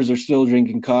consumers are still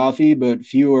drinking coffee, but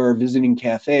fewer are visiting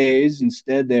cafes.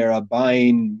 Instead, they are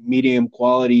buying medium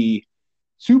quality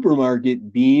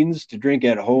supermarket beans to drink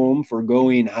at home,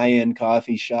 forgoing high end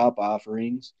coffee shop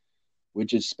offerings,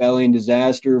 which is spelling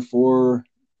disaster for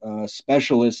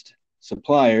specialist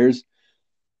suppliers.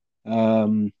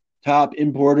 Top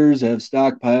importers have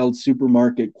stockpiled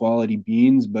supermarket quality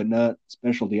beans, but not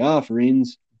specialty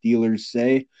offerings, dealers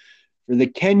say. For the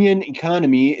Kenyan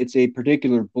economy, it's a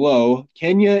particular blow.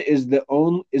 Kenya is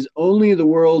only the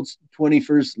world's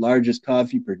 21st largest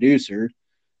coffee producer,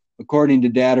 according to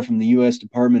data from the U.S.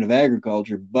 Department of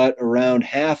Agriculture, but around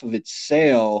half of its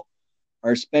sale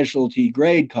are specialty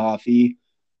grade coffee,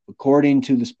 according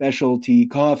to the Specialty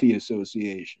Coffee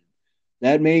Association.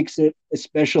 That makes it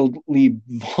especially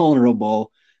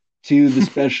vulnerable to the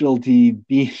specialty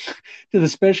bean to the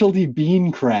specialty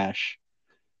bean crash.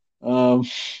 Um,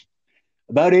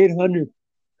 about 800.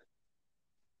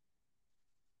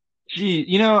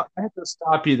 gee, I have to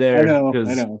stop you I there know, I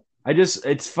because know.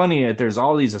 it's funny that there's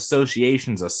all these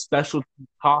associations, a specialty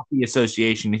coffee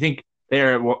association. You think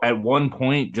they're at one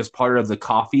point just part of the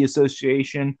coffee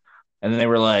association, and then they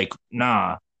were like,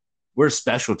 nah, we're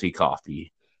specialty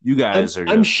coffee. You I'm guys are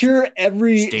I'm just sure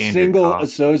every standard single coffee.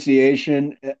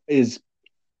 association is,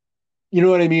 you know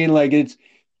what I mean? Like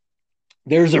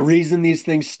there's a reason these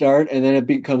things start, and then it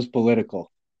becomes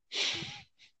political.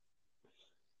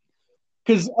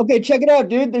 Because okay, check it out,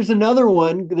 dude. There's another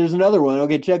one. There's another one.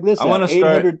 Okay, check this I want out. to Eight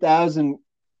start. hundred thousand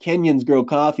Kenyans grow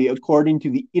coffee, according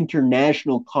to the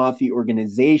International Coffee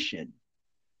Organization.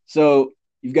 So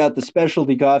you've got the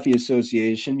Specialty Coffee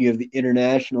Association. You have the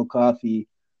International Coffee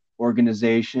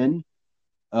Organization.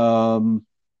 Um,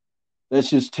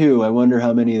 that's just two. I wonder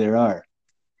how many there are.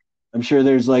 I'm sure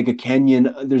there's like a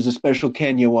Kenyan. There's a special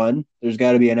Kenya one. There's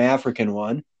got to be an African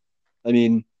one. I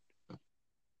mean,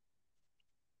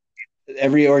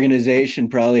 every organization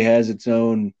probably has its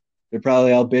own. They're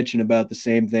probably all bitching about the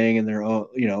same thing, and they're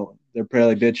all, they're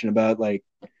probably bitching about like,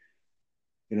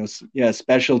 yeah,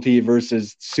 specialty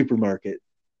versus supermarket.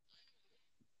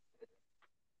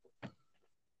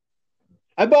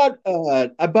 I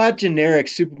bought generic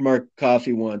supermarket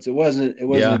coffee once. It wasn't a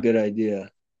Yeah. good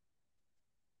idea.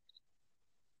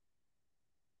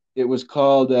 It was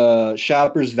called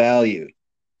Shoppers Value.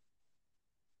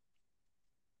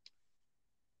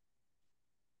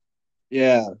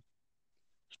 Yeah, yeah,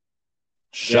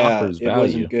 Shoppers it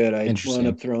wasn't value. good. I wound Interesting.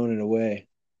 up throwing it away.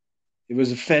 It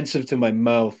was offensive to my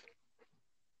mouth.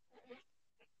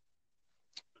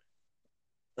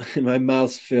 My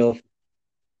mouth's filth.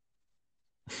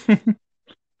 I'm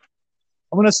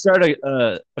gonna start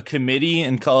a committee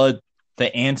and call it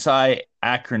the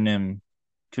anti-acronym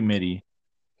committee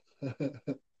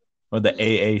or the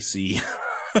AAC.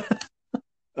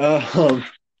 um,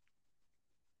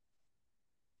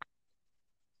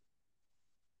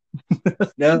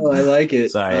 No, I like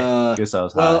it. Sorry, guess I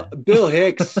was Well, high. Bill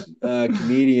Hicks,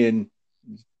 comedian,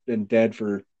 been dead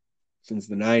for since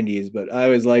the 90s, but I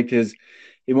always liked his.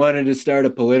 He wanted to start a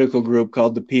political group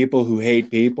called the People Who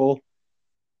Hate People,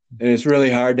 and it's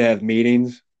really hard to have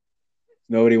meetings.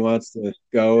 Nobody wants to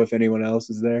go if anyone else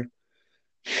is there.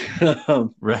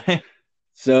 Right?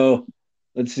 So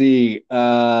let's see.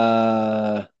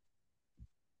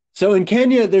 So in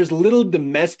Kenya, there's little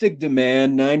domestic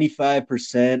demand.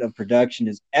 95% of production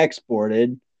is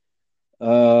exported.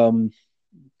 Um,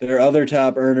 their other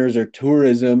top earners are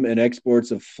tourism and exports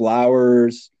of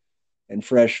flowers and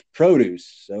fresh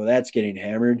produce. So that's getting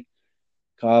hammered.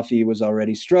 Coffee was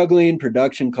already struggling.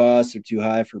 Production costs are too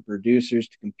high for producers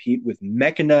to compete with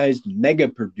mechanized mega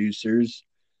producers,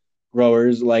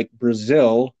 growers like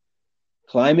Brazil.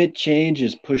 Climate change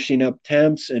is pushing up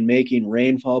temps and making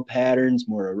rainfall patterns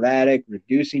more erratic,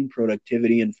 reducing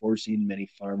productivity and forcing many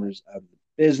farmers out of the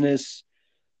business.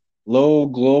 Low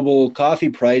global coffee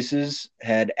prices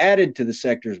had added to the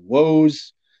sector's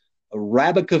woes.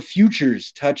 Arabica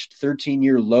futures touched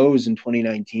 13-year lows in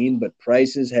 2019, but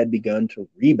prices had begun to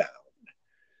rebound.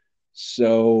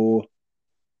 So,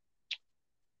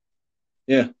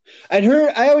 yeah,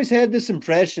 I always had this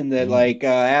impression that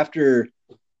after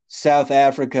South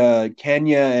Africa,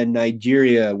 Kenya, and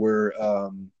Nigeria were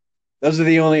those are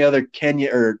the only other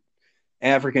Kenya or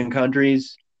African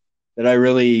countries that I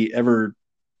really ever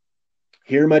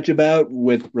hear much about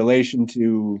with relation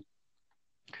to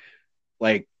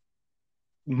like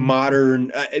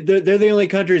modern. They're the only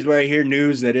countries where I hear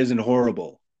news that isn't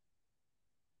horrible.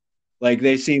 Like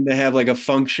they seem to have like a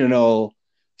functional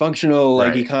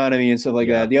like Right. economy and stuff like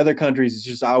Yeah. that. The other countries, it's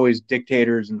just always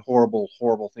dictators and horrible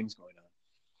things going on.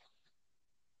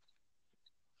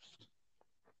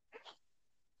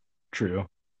 True.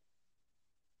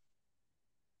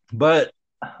 But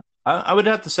I would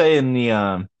have to say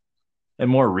in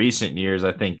more recent years,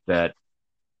 I think that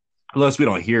unless we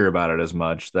don't hear about it as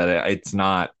much, that it's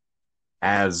not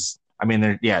as. I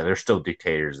mean, there's still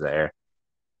dictators there,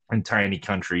 and tiny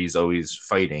countries always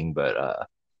fighting. But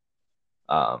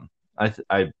I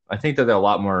think that a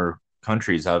lot more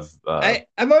countries have.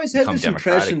 I've always had become this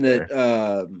democratic impression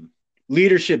that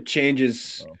leadership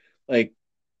changes like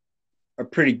are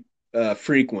pretty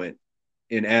frequent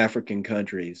in African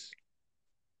countries.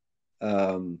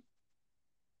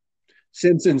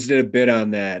 Simpsons did a bit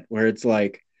on that where it's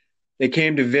like they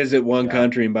came to visit one Yeah.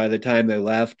 country and by the time they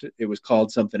left, it was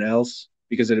called something else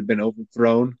because it had been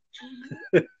overthrown.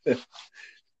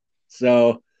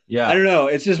 So I Yeah. don't know.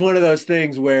 It's just one of those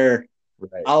things where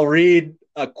Right. I'll read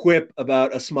a quip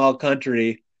about a small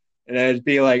country and I'd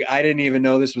be like, I didn't even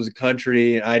know this was a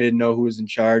country and I didn't know who was in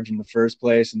charge in the first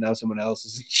place. And now someone else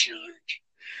is in charge.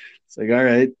 It's like, all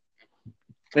right.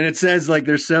 And it says like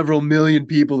there's several million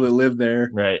people that live there,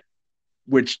 Right.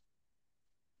 which,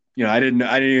 I didn't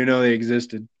even know they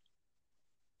existed.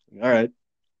 All right.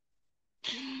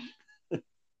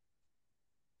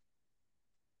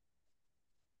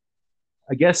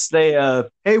 I guess they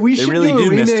Hey, we they should really do a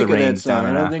do miss the remake of that rains song. down I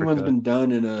in don't think one's Africa. been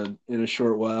done in a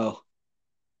short while.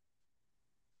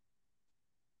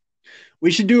 We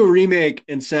should do a remake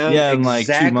and sound Yeah, in like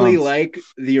 2 exactly months. like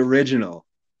the original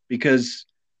because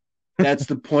that's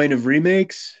the point of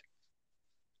remakes.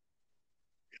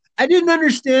 I didn't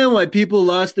understand why people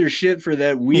lost their shit for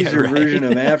that Weezer right. version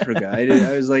of Africa.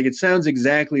 I was like, it sounds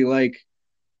exactly like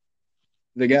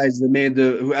the guys that made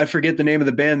I forget the name of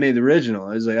the band made the original.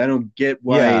 I was like, I don't get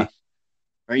why. Yeah.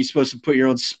 Aren't you supposed to put your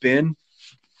own spin?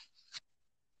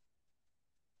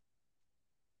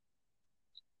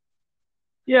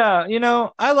 Yeah,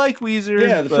 I like Weezer,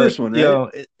 Yeah, the but first one,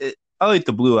 right? I like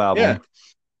the Blue album. Yeah,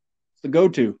 it's the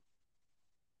go-to.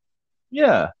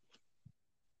 Yeah.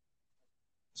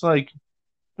 It's like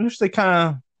I wish they kind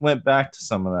of went back to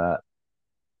some of that.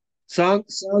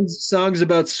 Songs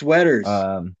about sweaters.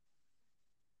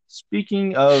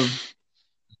 Speaking of,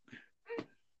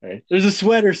 Right. There's a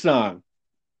sweater song.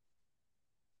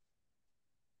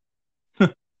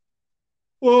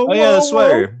 Whoa, oh yeah, the whoa,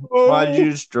 sweater. whoa, Why'd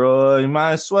you destroy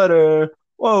my sweater?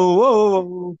 Whoa,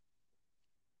 whoa,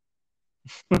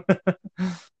 whoa.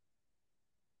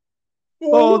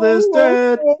 All is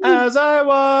dead as I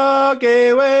walk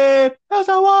away, as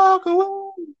I walk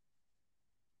away.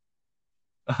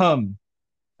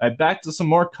 Right, back to some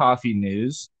more coffee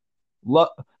news.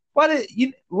 Luck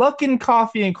and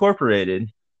Coffee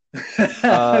Incorporated.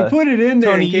 I put it in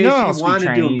there Tony, in case I you don't speak wanted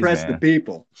to Chinese, impress the man.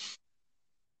 people.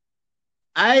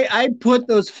 I put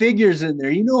those figures in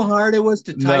there. You know how hard it was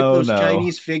to type those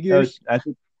Chinese figures? I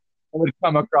think I would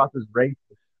come across as racist.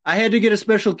 I had to get a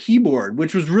special keyboard,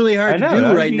 which was really hard to do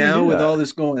How right did you now do with that? all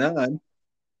this going on.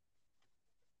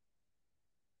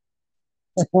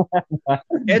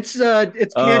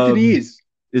 It's Cantonese.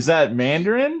 Is that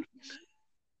Mandarin?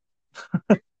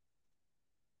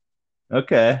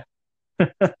 Okay.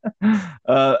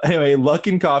 Anyway,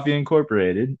 Luckin Coffee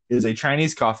Incorporated is a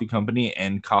Chinese coffee company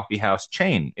and coffee house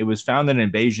chain. It was founded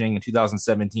in Beijing in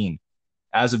 2017.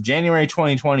 As of January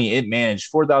 2020, it managed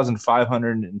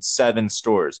 4,507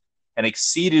 stores and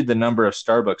exceeded the number of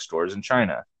Starbucks stores in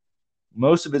China.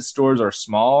 Most of its stores are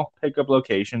small pickup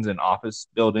locations in office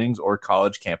buildings or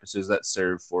college campuses that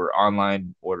serve for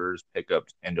online orders,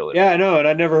 pickups, and delivery. Yeah, I know, and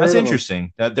I never heard That's of them.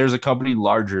 interesting that there's a company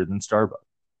larger than Starbucks.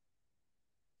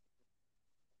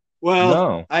 Well,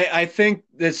 No. I think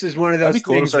this is one of That'd those be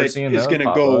cool to things start that seeing is those going to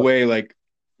pop go up. away like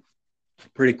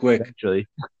pretty quick. Eventually.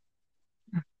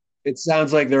 It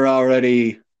sounds like they're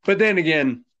already, but then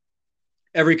again,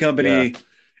 every company,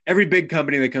 every big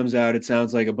company that comes out, it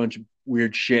sounds like a bunch of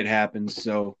weird shit happens.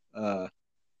 So,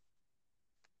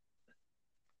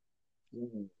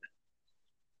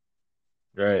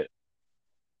 Right.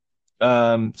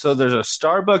 So there's a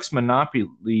Starbucks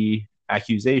monopoly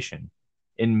accusation.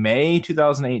 In May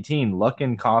 2018,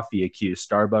 Luckin Coffee accused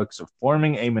Starbucks of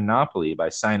forming a monopoly by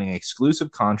signing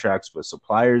exclusive contracts with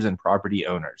suppliers and property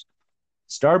owners.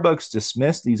 Starbucks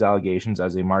dismissed these allegations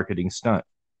as a marketing stunt.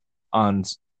 On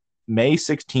May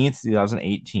 16th,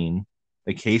 2018,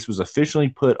 the case was officially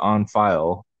put on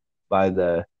file by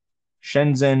the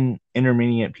Shenzhen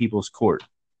Intermediate People's Court.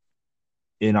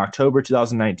 In October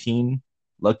 2019,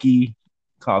 Lucky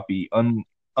Coffee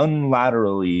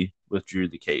unilaterally withdrew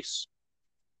the case.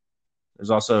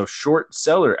 There's also short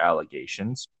seller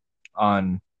allegations.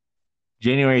 On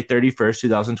January 31st,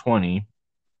 2020,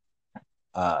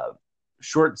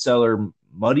 short seller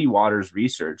Muddy Waters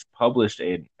Research published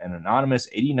an anonymous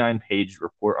 89-page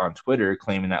report on Twitter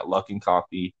claiming that Luckin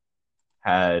Coffee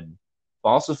had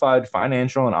falsified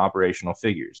financial and operational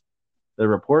figures. The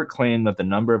report claimed that the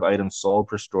number of items sold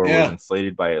per store was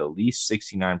inflated by at least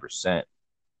 69%,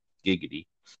 giggity,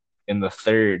 in the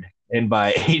third and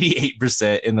by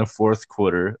 88% in the fourth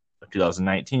quarter of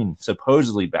 2019,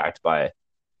 supposedly backed by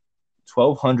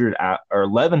 1,200 or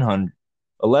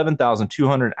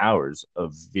 11,200 hours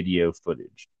of video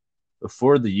footage.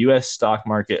 Before the U.S. stock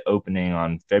market opening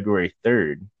on February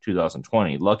 3rd,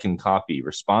 2020, Luckin Coffee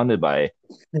responded by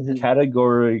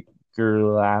categorically.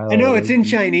 I know it's in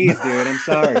Chinese, dude. I'm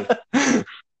sorry.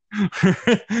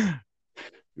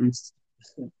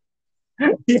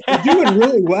 You're doing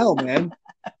really well, man.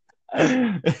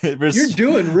 You're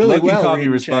doing really Luckin well Coffee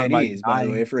reading Chinese, by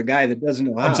the way, for a guy that doesn't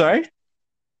know how. I'm sorry?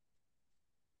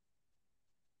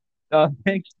 Oh,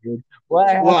 thanks, dude.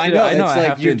 Well, I know. It's I like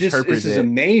have to you're just. interpret This is it,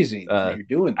 amazing. That you're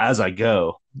doing as I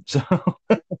go. So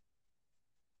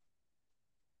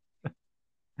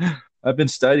I've been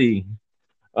studying.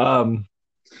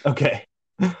 Okay.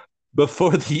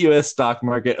 Before the U.S. stock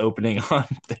market opening on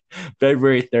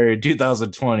February 3rd,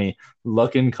 2020,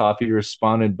 Luckin Coffee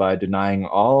responded by denying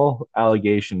all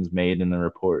allegations made in the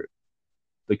report.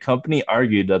 The company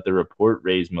argued that the report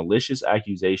raised malicious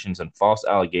accusations and false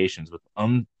allegations with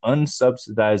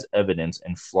unsubsidized evidence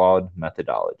and flawed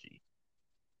methodology.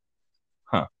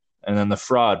 And then the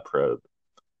fraud probe.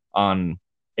 On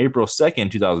April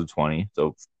 2nd, 2020,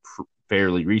 so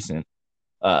fairly recent,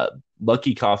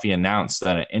 Lucky Coffee announced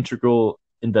that an integral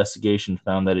investigation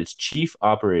found that its chief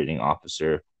operating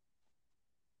officer,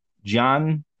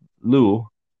 Jian Lu,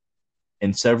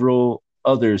 and several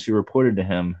others who reported to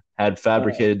him had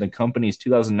fabricated the company's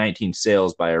 2019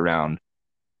 sales by around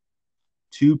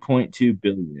 $2.2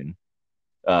 billion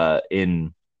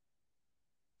in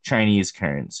Chinese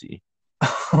currency.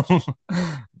 In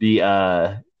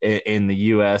the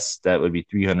U.S., that would be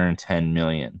 $310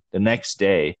 million. The next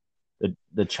day,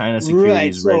 the China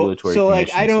Securities Regulatory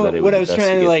Commission I don't. said that What I was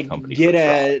trying to get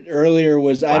at earlier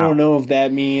was I don't know if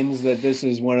that means that this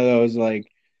is one of those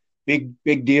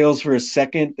big deals for a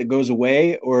second that goes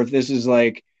away, or if this is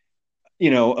a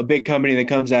big company that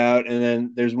comes out and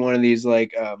then there's one of these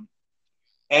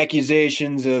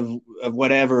accusations of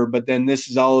whatever, but then this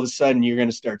is all of a sudden you're going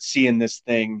to start seeing this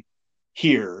thing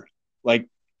here,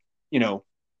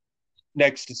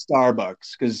 next to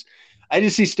Starbucks, because I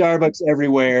just see Starbucks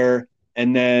everywhere,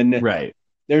 and then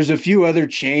there's a few other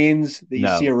chains that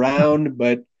you see around,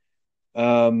 but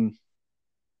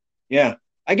yeah,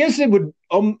 I guess it would.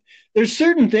 There's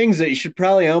certain things that you should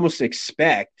probably almost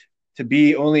expect to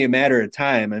be only a matter of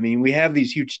time. I mean, we have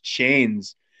these huge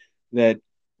chains that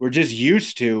we're just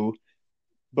used to,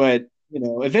 but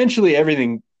eventually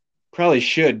everything probably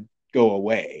should go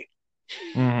away.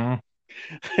 Mm-hmm.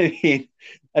 I mean,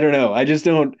 I don't know. I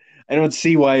don't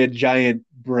see why a giant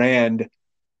brand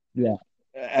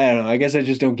I don't know. I guess I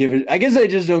just don't give it. I guess I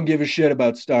just don't give a shit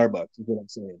about Starbucks. Is what I'm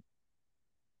saying.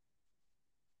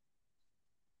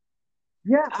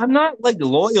 Yeah, I'm not like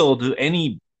loyal to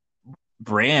any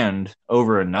brand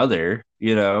over another,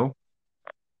 you know.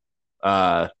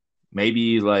 Uh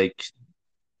maybe like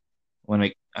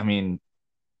when I mean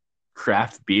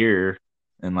craft beer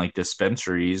and like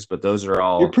dispensaries, but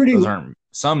You're pretty. those aren't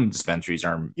some dispensaries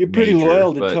aren't You're pretty major,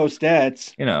 loyal to but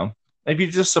Toastettes. you know, if you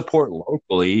just support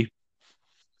locally,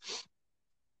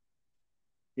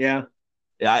 Yeah,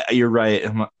 yeah, you're right.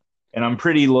 And I'm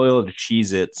pretty loyal to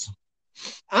Cheez-Its.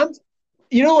 I'm.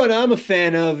 You know what I'm a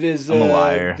fan of is I'm a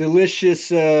liar. delicious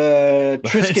Triscuit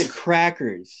But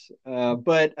crackers.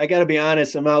 But I got to be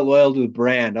honest, I'm not loyal to the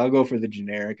brand. I'll go for the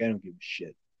generic. I don't give a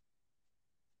shit.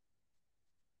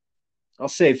 I'll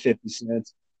save 50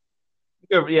 cents.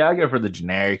 yeah, I go for the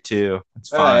generic too.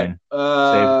 It's All right. fine.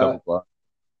 Save a couple bucks.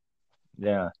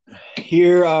 Yeah.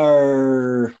 Here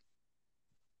are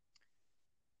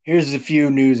here's a few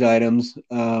news items.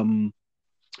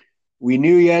 We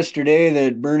knew yesterday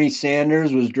that Bernie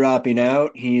Sanders was dropping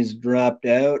out. He's dropped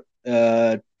out.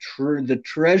 The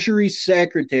Treasury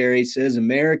Secretary says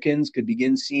Americans could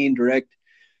begin seeing direct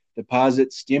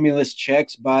deposit stimulus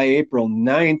checks by April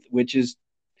 9th, which is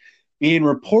being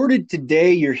reported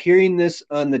today. You're hearing this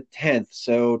on the 10th.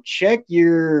 So check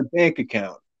your bank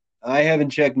account. I haven't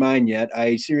checked mine yet.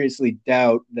 I seriously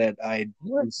doubt that I'd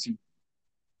receive.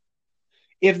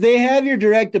 If they have your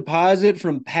direct deposit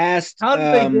from past How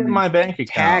did they get in my bank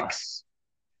account?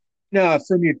 no,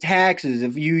 from your taxes.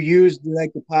 If you used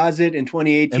direct deposit in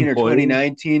 2018 or Employee?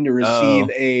 2019 to receive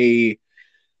to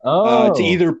Oh.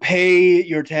 either pay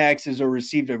your taxes or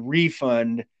receive a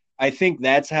refund, I think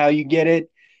that's how you get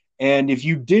it. And if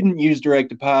you didn't use direct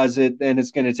deposit, then it's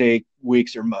going to take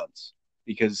weeks or months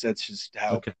because that's just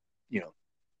how Okay.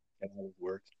 that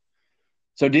works.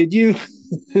 So did you?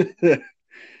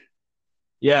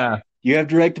 Yeah, You have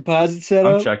direct deposit set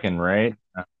I'm up? checking right.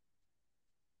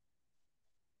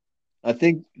 I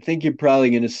think you're probably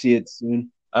going to see it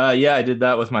soon. Yeah, I did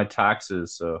that with my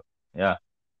taxes, so yeah.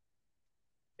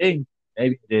 Hey,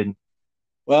 maybe I did.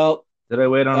 Well, Did I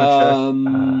wait on a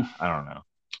check? I don't know.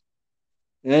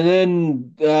 and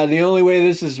then the only way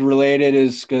this is related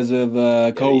is because of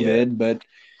COVID, but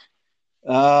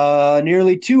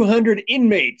nearly 200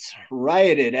 inmates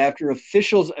rioted after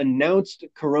officials announced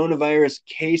coronavirus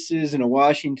cases in a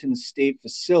Washington state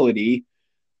facility.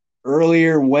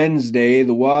 Earlier Wednesday,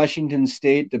 the Washington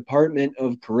State Department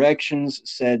of Corrections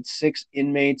said 6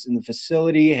 inmates in the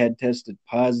facility had tested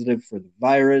positive for the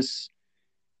virus.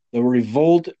 The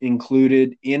revolt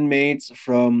included inmates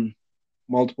from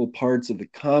multiple parts of the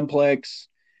complex,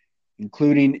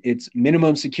 including its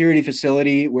minimum security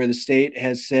facility, where the state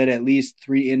has said at least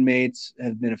 3 inmates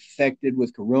have been affected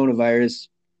with coronavirus.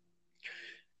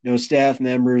 No staff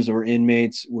members or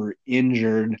inmates were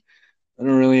injured. I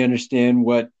don't really understand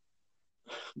what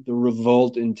the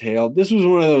revolt entailed. This was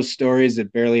one of those stories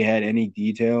that barely had any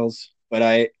details, but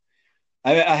I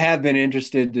have been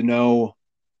interested to know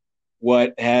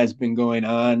what has been going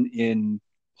on in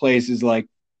places like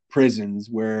prisons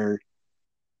where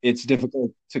it's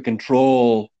difficult to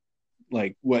control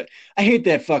like what I hate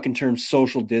that fucking term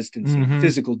social distancing,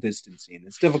 physical distancing.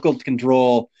 It's difficult to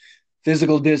control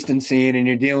physical distancing and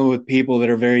you're dealing with people that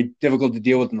are very difficult to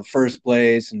deal with in the first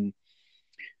place and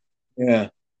yeah.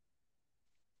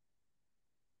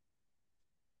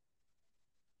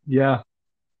 Yeah.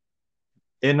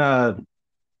 In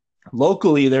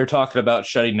locally they're talking about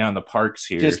shutting down the parks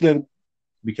here Just the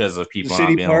because of people not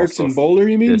city being able to parks in social Boulder,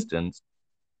 you mean? distance.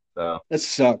 So That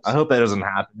sucks. I hope that doesn't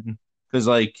happen. Because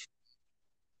like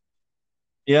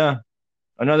yeah,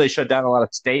 I know they shut down a lot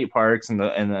of state parks and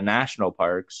the national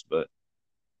parks, but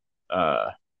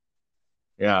uh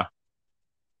yeah.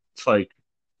 It's like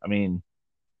I mean,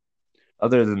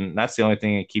 other than that's the only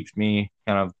thing that keeps me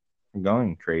kind of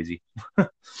going crazy.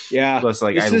 Yeah. Plus,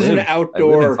 like This is an I live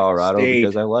outdoor in Colorado state.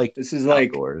 because I like This is like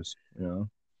outdoors, you know.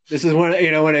 this is what you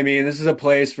know what I mean. This is a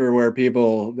place for where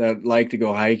people that like to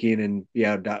go hiking and be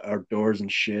outdoors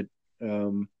and shit.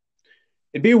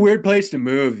 It'd be a weird place to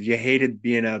move if you hated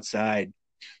being outside.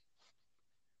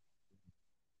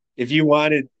 If you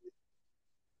wanted,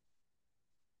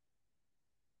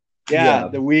 yeah, Yeah,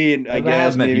 the weed, I and I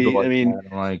have guess met people maybe. I like mean, that.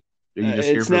 I'm like, are you just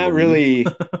here it's for the not weed? really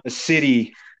a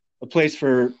city, a place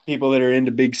for people that are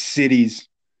into big cities.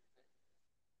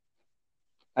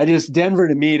 I just Denver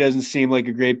to me doesn't seem like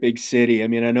a great big city. I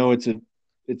mean, I know it's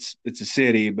a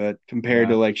city, but compared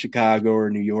Yeah. to like Chicago or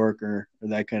New York or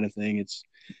that kind of thing, it's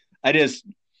I just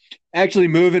actually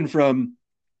moving from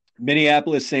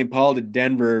Minneapolis, St. Paul to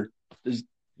Denver is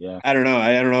Yeah. I don't know.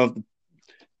 I don't know if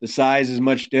The size is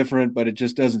much different, but it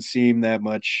just doesn't seem that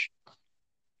much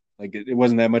like it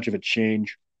wasn't that much of a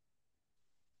change.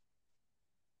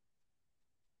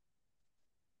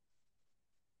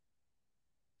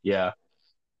 Yeah,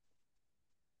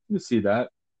 you see that.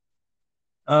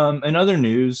 In other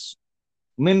news,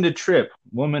 Linda Tripp,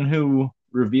 woman who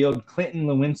revealed Clinton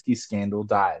Lewinsky scandal,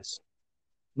 dies.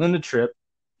 Linda Tripp,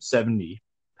 70,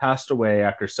 passed away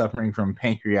after suffering from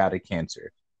pancreatic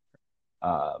cancer.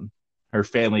 Um, Her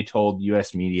family told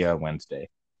U.S. media Wednesday.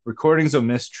 Recordings of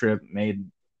Miss Tripp made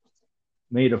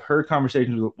of her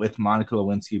conversations with Monica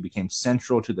Lewinsky became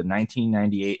central to the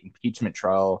 1998 impeachment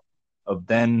trial of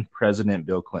then President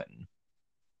Bill Clinton.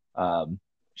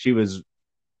 She was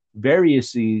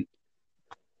variously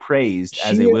praised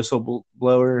as a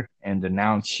whistleblower and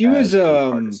denounced she was as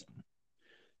a partisan.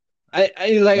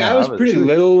 I was pretty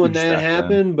little when that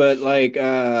happened, then. but like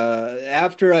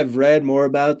after I've read more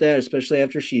about that, especially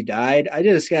after she died, I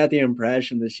just got the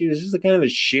impression that she was just a kind of a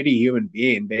shitty human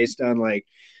being based on like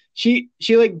she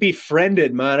like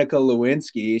befriended Monica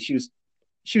Lewinsky.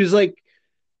 She was like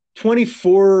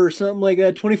 24 or something like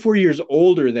that, 24 years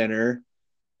older than her,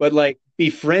 but like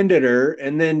befriended her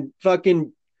and then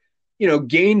fucking,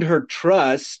 gained her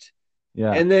trust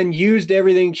Yeah. and then used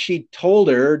everything she told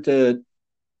her to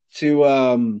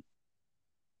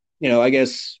I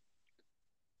guess,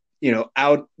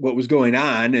 out what was going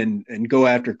on and go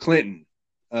after Clinton.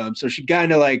 So she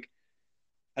kind of like,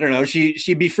 I don't know,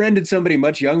 she befriended somebody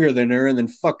much younger than her and then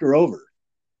fucked her over.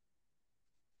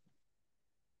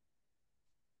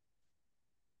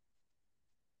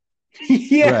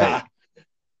 Yeah. Right.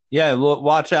 Yeah,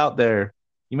 watch out there.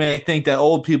 You may think that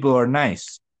old people are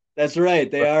nice. That's right.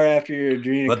 They are after your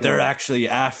adrenochrome. But they're actually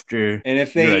after and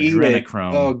if they your eat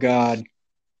adrenochrome. it, oh God.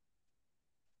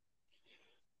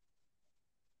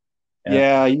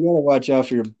 Yeah, you gotta watch out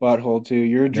for your butthole too.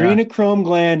 Your adrenochrome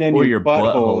gland and your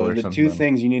butthole are the two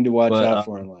things you need to watch out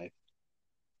for in life.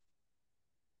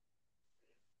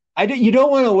 You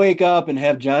don't want to wake up and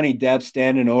have Johnny Depp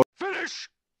standing over. Finish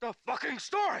the fucking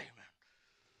story, man.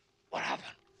 What happened?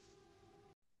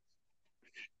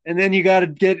 And then you got to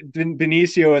get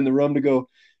Benicio in the room to go,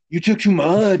 you took too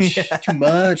much, too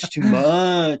much, too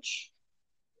much.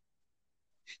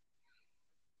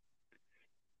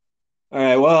 All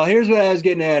right, well, here's what I was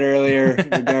getting at earlier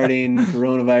regarding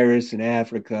coronavirus in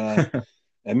Africa.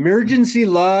 Emergency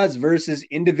laws versus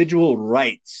individual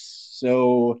rights.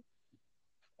 So,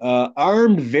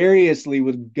 armed variously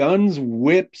with guns,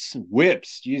 whips,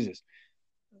 Jesus.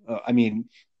 I mean,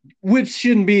 whips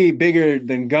shouldn't be bigger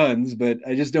than guns, but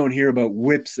I just don't hear about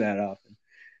whips that often.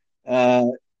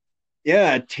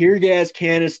 Tear gas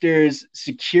canisters.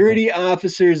 Security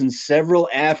officers in several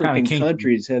African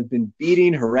countries have been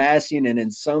beating, harassing, and in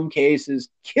some cases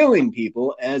killing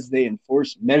people as they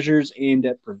enforce measures aimed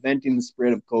at preventing the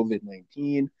spread of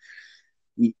COVID-19.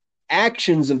 The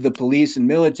actions of the police and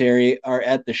military are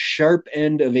at the sharp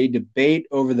end of a debate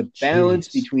over the balance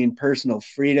between personal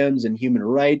freedoms and human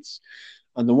rights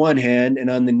on the one hand, and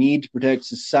on the need to protect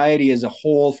society as a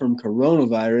whole from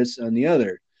coronavirus on the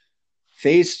other.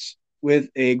 Faced with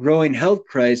a growing health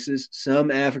crisis, some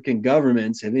African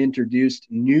governments have introduced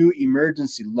new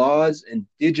emergency laws and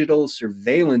digital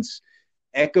surveillance,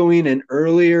 echoing an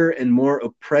earlier and more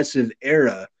oppressive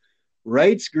era.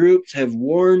 Rights groups have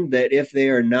warned that if they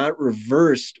are not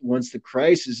reversed once the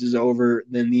crisis is over,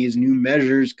 then these new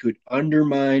measures could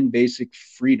undermine basic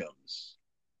freedoms.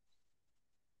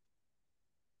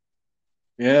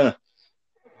 Yeah.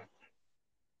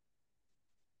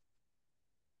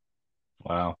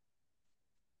 Wow.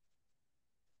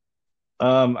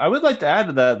 I would like to add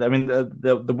to that. I mean,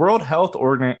 the World Health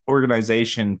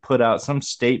Organization put out some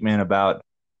statement about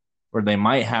where they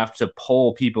might have to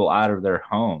pull people out of their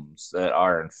homes that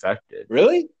are infected.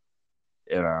 Really?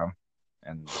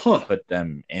 And put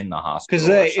them in the hospital.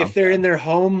 Because if they're in their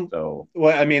home,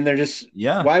 they're just.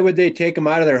 Yeah. Why would they take them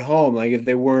out of their home? Like if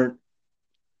they weren't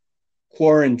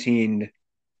quarantined.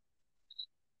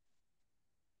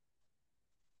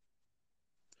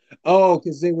 Oh,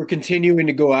 because they were continuing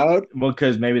to go out? Well,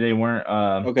 because maybe they weren't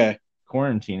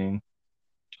quarantining.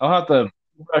 I'll have to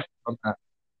on that.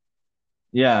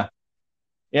 Yeah.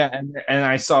 Yeah, and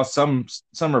I saw some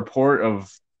report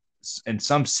of in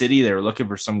some city they were looking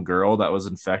for some girl that was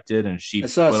infected, and she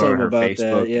put on her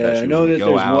Facebook that she I know was that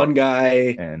go there's out one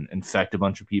guy and infect a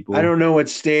bunch of people. I don't know what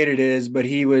state it is, but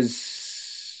he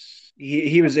was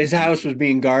his house was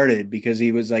being guarded because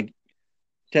he was like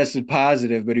tested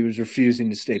positive, but he was refusing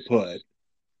to stay put.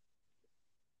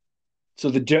 So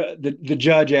the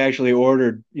judge actually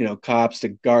ordered, cops to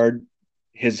guard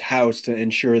his house to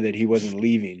ensure that he wasn't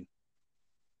leaving.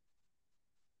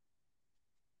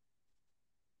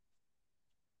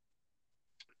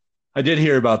 I did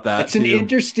hear about that It's an too.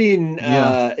 interesting.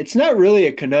 Yeah. It's not really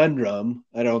a conundrum,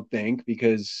 I don't think,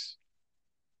 because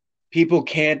people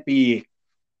can't be.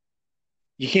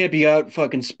 You can't be out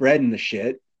fucking spreading the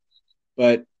shit.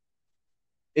 But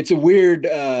it's a weird.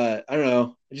 I don't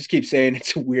know. I just keep saying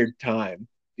it's a weird time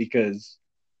because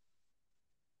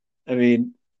I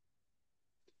mean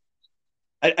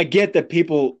I get that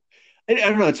people. I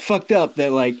don't know. It's fucked up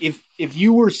that like if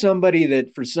you were somebody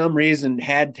that for some reason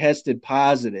had tested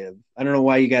positive, I don't know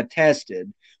why you got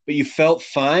tested, but you felt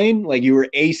fine, like you were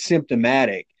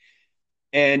asymptomatic,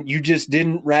 and you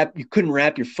couldn't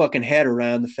wrap your fucking head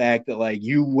around the fact that like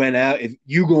you went out, if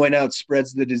you going out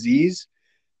spreads the disease.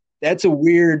 That's a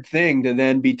weird thing to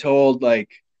then be told like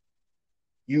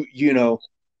you know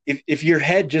if your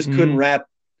head just couldn't Mhm. wrap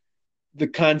the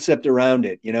concept around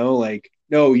it, like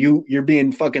no, you're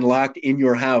being fucking locked in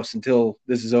your house until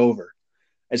this is over.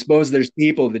 I suppose there's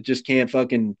people that just can't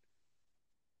fucking,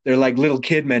 they're like little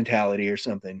kid mentality or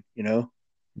something.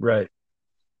 Right.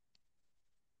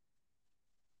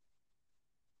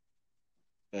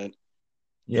 But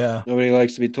Yeah. nobody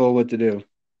likes to be told what to do.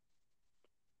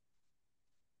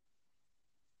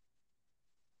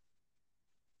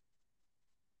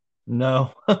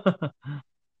 No.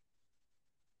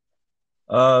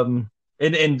 um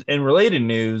in related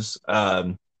news,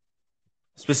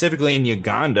 specifically in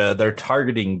Uganda, they're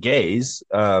targeting gays.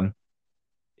 In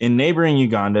neighboring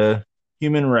Uganda,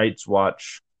 Human Rights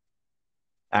Watch,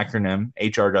 acronym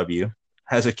HRW,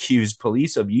 has accused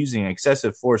police of using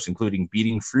excessive force, including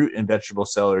beating fruit and vegetable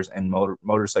sellers and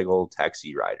motorcycle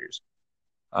taxi riders.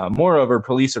 Moreover,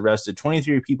 police arrested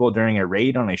 23 people during a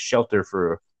raid on a shelter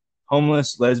for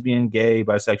homeless, lesbian, gay,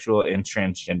 bisexual, and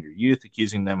transgender youth,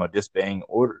 accusing them of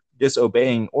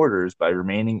disobeying orders by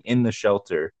remaining in the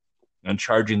shelter and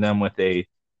charging them with a,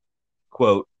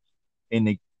 quote,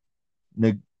 a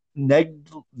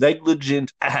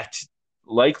negligent act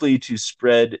likely to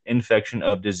spread infection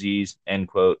of disease, end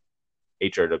quote,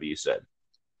 HRW said.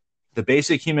 The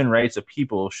basic human rights of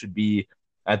people should be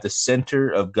at the center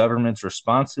of government's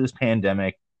response to this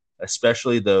pandemic,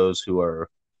 especially those who are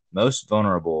most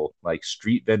vulnerable, like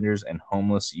street vendors and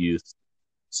homeless youth,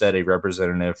 said a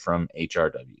representative from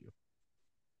HRW.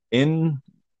 In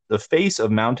the face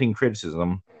of mounting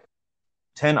criticism,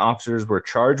 10 officers were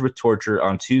charged with torture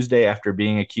on Tuesday after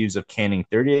being accused of canning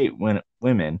 38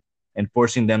 women and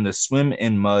forcing them to swim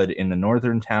in mud in the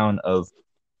northern town of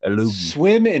Elugi.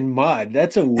 Swim in mud.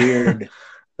 That's a weird.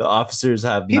 The officers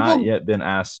have not people yet been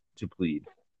asked to plead.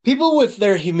 people with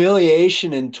their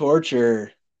humiliation and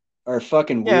torture are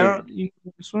fucking Yeah, weird. you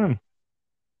can swim.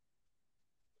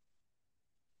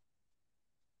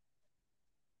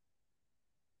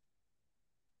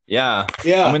 Yeah. I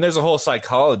Yeah. mean, there's a whole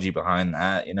psychology behind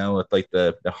that, with like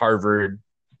the Harvard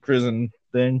prison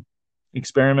thing,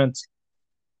 experiments.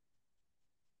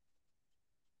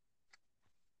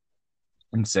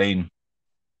 Insane.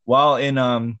 While in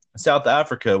South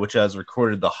Africa, which has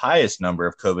recorded the highest number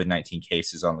of COVID-19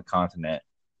 cases on the continent,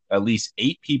 at least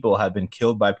 8 people have been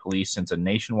killed by police since a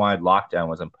nationwide lockdown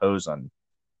was imposed on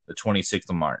the 26th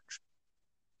of March.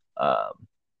 Um,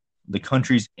 the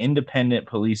country's independent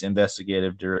police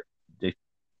investigative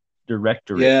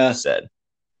directorate Yeah. said.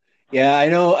 Yeah, I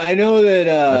know that That's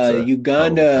a hell of a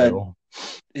Uganda title.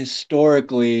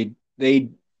 historically they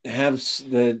have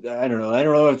I don't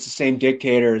know if it's the same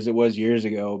dictator as it was years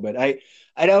ago, but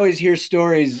I'd always hear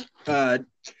stories.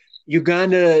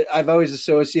 Uganda I've always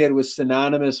associated with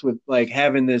synonymous with like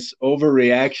having this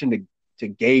overreaction to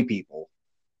gay people.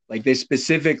 Like they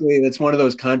specifically, that's one of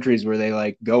those countries where they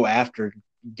like go after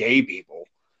gay people.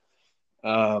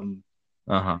 Um,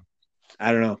 Uh-huh.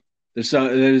 I don't know. There's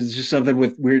just something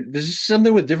with weird. There's just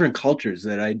something with different cultures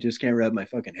that I just can't wrap my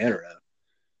fucking head around.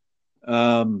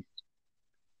 Um,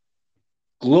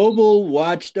 Global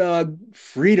watchdog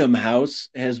Freedom House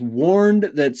has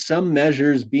warned that some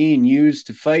measures being used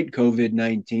to fight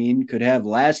COVID-19 could have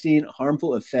lasting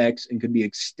harmful effects and could be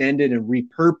extended and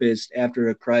repurposed after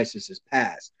a crisis has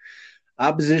passed.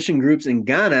 Opposition groups in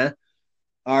Ghana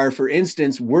are, for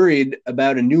instance, worried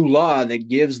about a new law that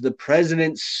gives the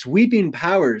president sweeping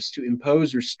powers to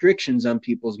impose restrictions on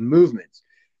people's movements.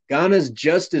 Ghana's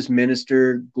Justice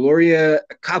Minister, Gloria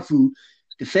Akafu,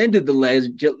 defended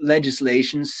the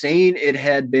legislation, saying it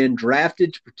had been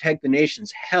drafted to protect the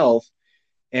nation's health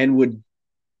and would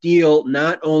deal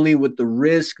not only with the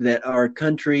risk that our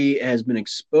country has been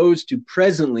exposed to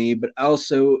presently, but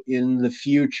also in the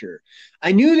future.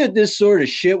 I knew that this sort of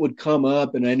shit would come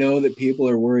up, and I know that people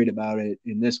are worried about it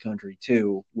in this country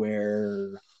too,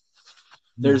 where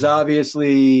there's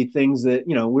obviously things that,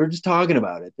 we're just talking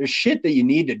about it. There's shit that you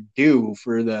need to do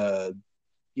for the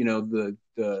the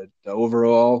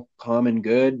overall common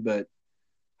good, but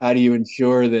how do you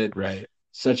ensure that Right.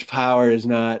 such power is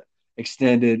not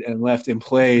extended and left in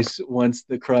place once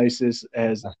the crisis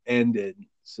has ended?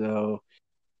 So,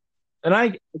 And I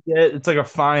get it's like a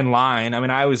fine line. I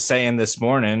mean, I was saying this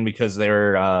morning because they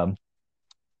were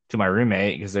to my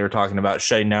roommate because they were talking about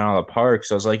shutting down all the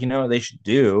parks. I was like, what they should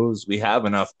do is we have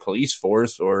enough police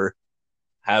force or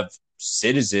have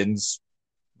citizens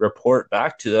report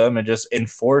back to them and just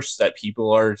enforce that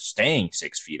people are staying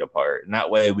 6 feet apart. And that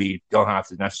way we don't have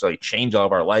to necessarily change all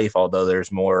of our life, although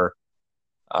there's more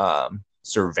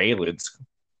surveillance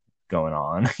going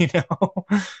on,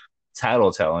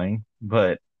 tattletelling.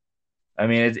 But I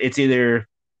mean, it's either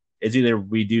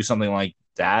we do something like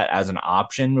that as an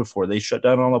option before they shut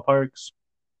down all the parks.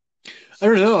 I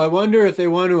don't know. I wonder if they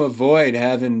want to avoid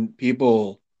having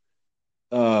people,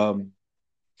 well,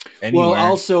 Anywhere.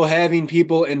 also having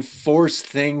people enforce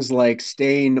things like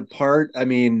staying apart. I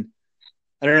mean,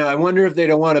 I don't know. I wonder if they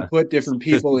don't want to put different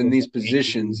people in these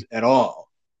positions at all.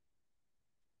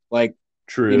 Like,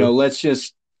 True. let's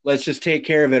just take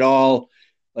care of it all.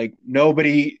 Like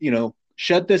nobody,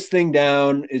 shut this thing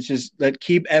down. It's just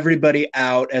keep everybody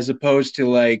out as opposed to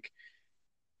like,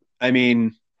 I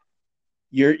mean,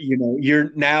 you're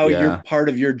part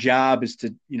of your job is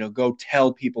to, go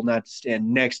tell people not to stand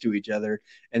next to each other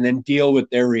and then deal with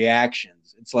their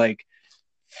reactions. It's like,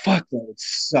 fuck that. It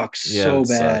sucks so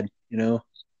bad,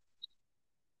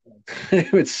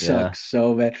 it would suck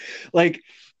so bad. Like,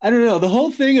 I don't know. The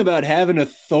whole thing about having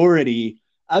authority,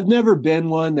 I've never been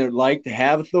one that liked to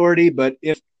have authority, but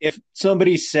if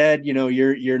somebody said,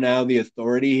 you're now the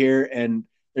authority here and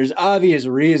there's obvious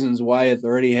reasons why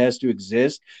authority has to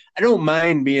exist, I don't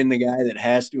mind being the guy that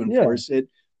has to enforce it.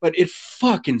 But it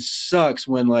fucking sucks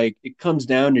when like it comes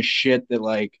down to shit that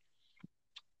like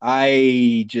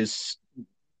I just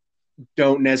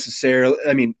don't necessarily.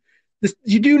 I mean,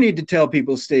 you do need to tell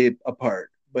people to stay apart,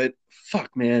 but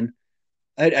fuck, man,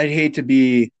 I'd hate to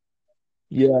be.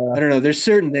 Yeah. I don't know. There's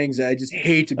certain things I just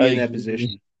hate to be in that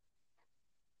position.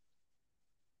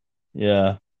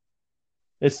 Yeah.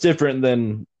 It's different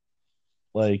than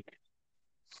like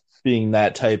being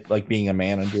that type, like being a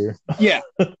manager. Yeah.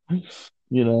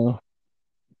 Those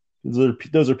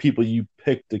are people you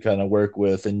pick to kind of work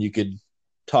with and you could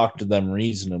talk to them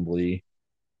reasonably.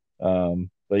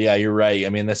 But yeah, you're right. I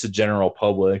mean, that's the general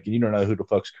public and you don't know who the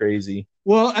fuck's crazy.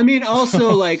 Well, I mean,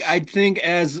 also like I think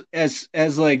as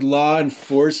like law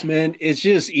enforcement, it's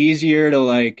just easier to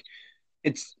like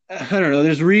I don't know,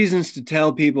 there's reasons to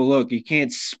tell people, look, you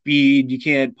can't speed, you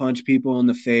can't punch people in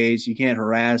the face, you can't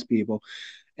harass people.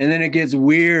 And then it gets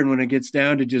weird when it gets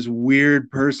down to just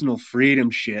weird personal freedom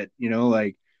shit,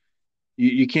 like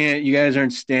you can't, you guys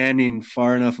aren't standing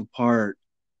far enough apart,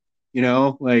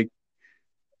 like,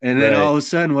 and then all of a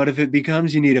sudden, what if it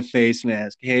becomes you need a face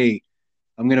mask? Hey,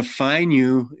 I'm gonna fine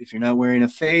you if you're not wearing a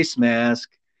face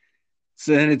mask.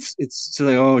 So then it's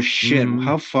like, oh shit,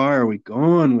 how far are we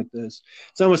going with this?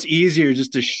 It's almost easier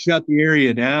just to shut the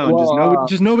area down. Well,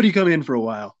 just nobody come in for a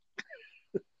while.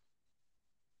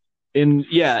 In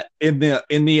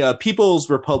the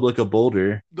People's Republic of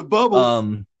Boulder, the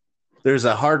bubble. There's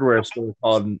a hardware store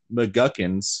called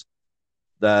McGuckins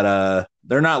that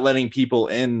they're not letting people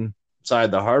inside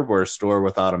the hardware store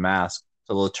without a mask.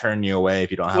 So they'll turn you away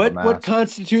if you don't have a mask. What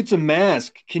constitutes a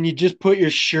mask? Can you just put your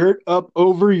shirt up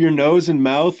over your nose and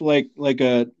mouth like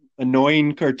a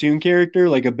annoying cartoon character,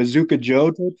 like a Bazooka Joe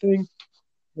type thing?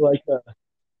 Like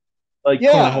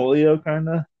Cornholio kind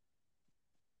of.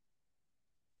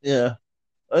 Yeah.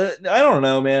 I don't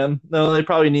know, man. No, they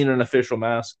probably need an official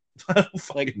mask. I don't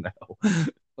fucking know.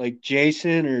 Like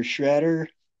Jason or Shredder.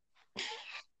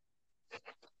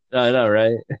 I know,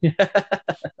 right?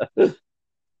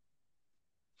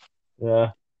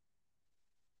 Yeah.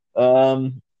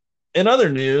 In other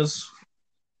news,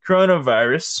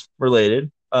 coronavirus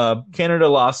related, Canada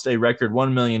lost a record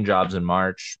 1 million jobs in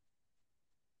March.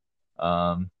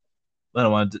 I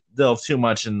don't want to delve too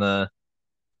much in the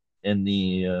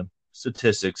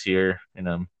statistics here.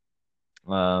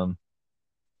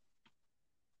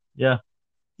 Yeah.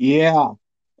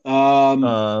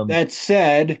 That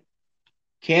said,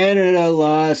 Canada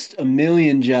lost 1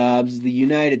 million jobs. The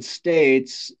United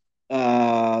States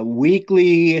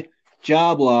weekly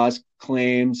job loss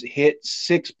claims hit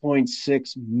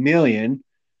 6.6 million.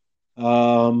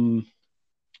 Number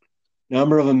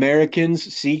of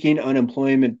Americans seeking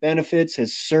unemployment benefits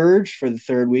has surged for the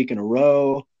third week in a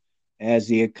row as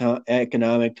the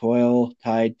economic toil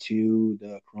tied to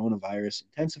the coronavirus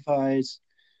intensifies.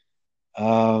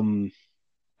 Let's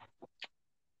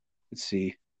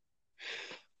see.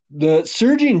 The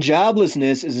surging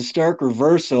joblessness is a stark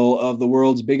reversal of the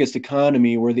world's biggest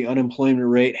economy, where the unemployment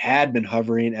rate had been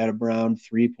hovering at around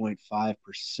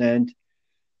 3.5%.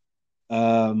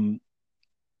 Um,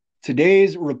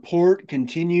 Today's report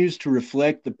continues to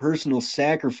reflect the personal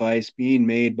sacrifice being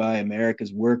made by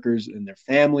America's workers and their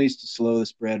families to slow the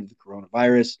spread of the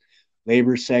coronavirus.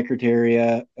 Labor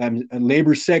Secretary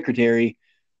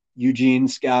Eugene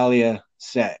Scalia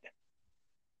said.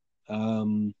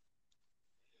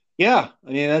 Yeah, I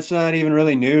mean, that's not even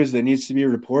really news that needs to be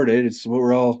reported. It's what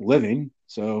we're all living.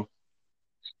 So,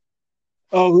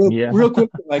 Yeah. real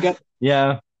quick, I got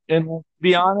Yeah. And to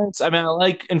be honest, I mean, I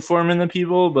like informing the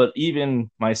people, but even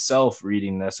myself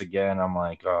reading this again, I'm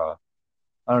like, I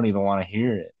don't even want to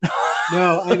hear it.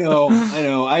 no, I know.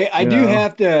 I You do know?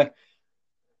 have to.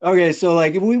 Okay, so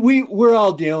like we're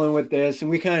all dealing with this,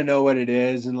 and we kind of know what it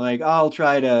is, and like we'll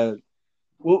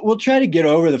try to get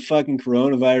over the fucking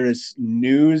coronavirus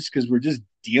news because we're just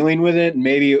dealing with it, and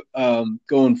maybe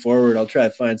going forward, I'll try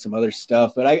to find some other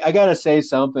stuff. But I gotta say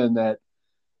something that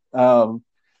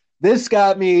this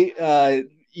got me.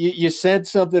 You said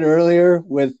something earlier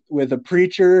with a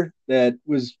preacher that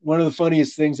was one of the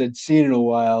funniest things I'd seen in a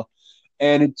while,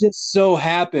 and it just so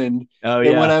happened Oh,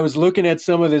 that when yeah. I was looking at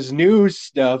some of this news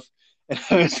stuff, and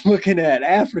I was looking at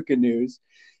Africa news,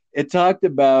 it talked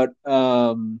about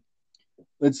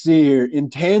let's see here in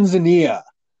Tanzania,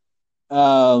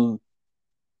 um,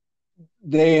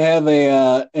 they have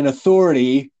an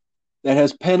authority that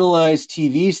has penalized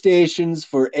TV stations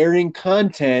for airing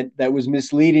content that was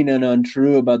misleading and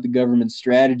untrue about the government's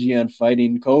strategy on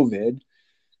fighting COVID.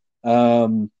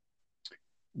 Um,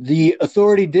 the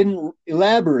authority didn't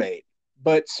elaborate,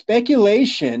 but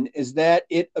speculation is that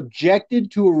it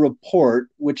objected to a report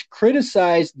which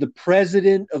criticized the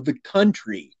president of the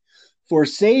country for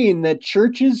saying that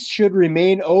churches should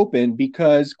remain open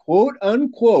because, quote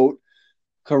unquote,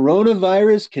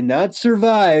 coronavirus cannot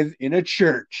survive in a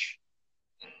church.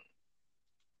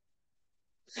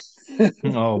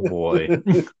 Oh, boy.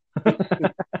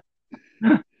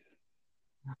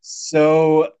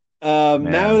 So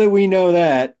now that we know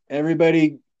that,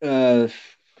 everybody,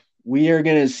 we are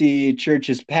going to see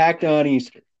churches packed on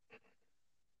Easter.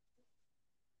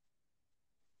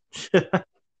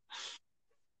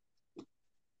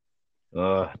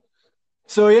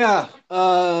 So yeah,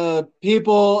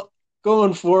 people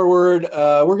going forward,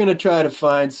 we're going to try to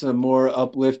find some more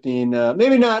uplifting,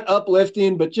 maybe not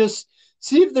uplifting, but just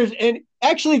see if there's any.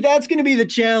 Actually, that's going to be the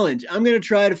challenge. I'm going to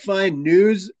try to find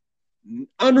news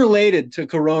unrelated to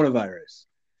coronavirus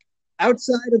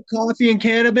outside of coffee and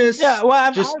cannabis. Yeah,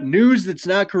 well, just news that's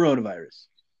not coronavirus.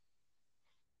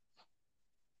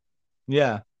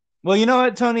 Yeah. Well, you know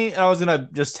what, Tony? I was gonna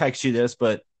just text you this,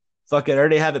 but fuck it, I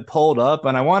already have it pulled up,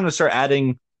 and I wanted to start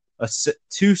adding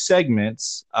two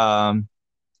segments. And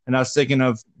I was thinking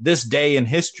of this day in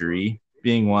history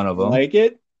being one of them. Like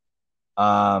it.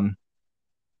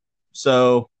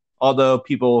 So although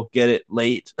people get it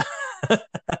late,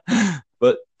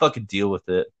 but fucking deal with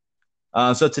it.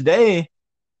 So today,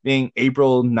 being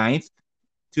April 9th,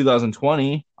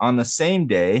 2020, on the same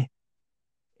day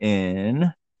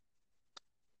in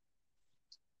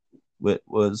what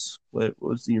was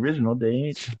the original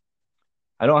date?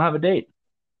 I don't have a date.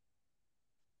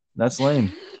 That's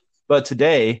lame. But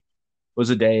today was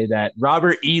a day that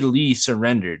Robert E. Lee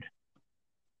surrendered.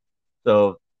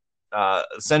 So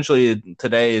essentially,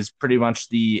 today is pretty much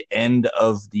the end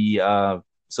of the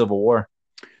Civil War.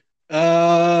 Yeah,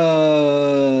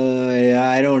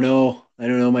 I don't know. I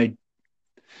don't know my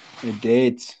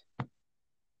dates.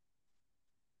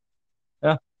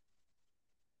 Yeah.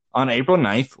 On April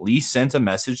 9th, Lee sent a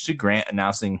message to Grant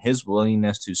announcing his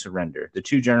willingness to surrender. The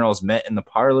two generals met in the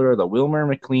parlor of the Wilmer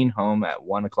McLean home at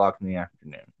 1 o'clock in the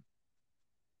afternoon.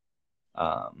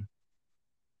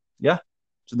 Yeah.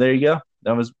 So there you go.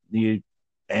 That was the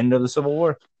end of the Civil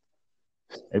War.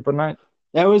 April 9th.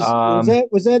 That was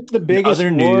that the biggest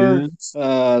other war? news.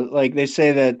 Like they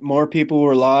say that more people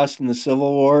were lost in the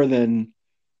Civil War than,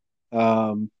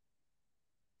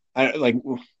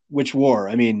 which war?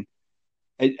 I mean,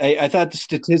 I thought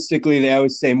statistically they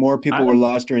always say more people were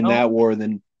lost during that war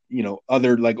than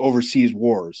other like overseas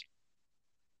wars.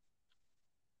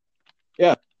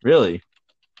 Yeah. Really?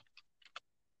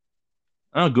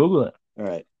 I'll Google it. All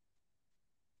right.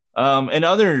 And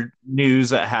other news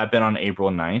that happened on April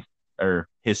 9th, or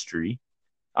history,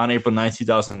 on April 9th,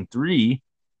 2003,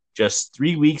 just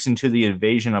 3 weeks into the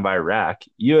invasion of Iraq,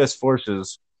 U.S.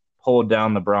 forces pulled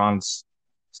down the bronze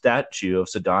statue of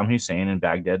Saddam Hussein in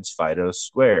Baghdad's Fido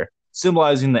Square,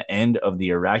 symbolizing the end of the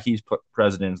Iraqi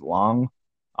president's long,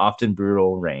 often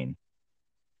brutal reign.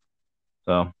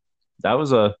 So,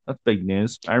 that's big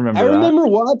news. I I remember that. remember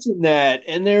watching that,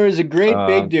 and there was a great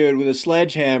big Um, dude with a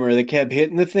sledgehammer that kept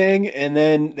hitting the thing, and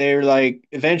then they were like,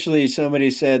 eventually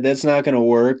somebody said that's not going to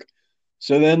work.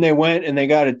 So then they went and they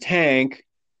got a tank,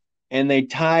 and they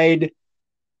tied,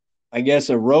 I guess,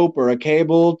 a rope or a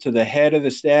cable to the head of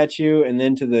the statue, and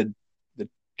then to the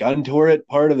gun turret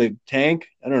part of the tank.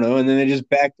 I don't know, and then they just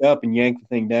backed up and yanked the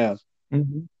thing down.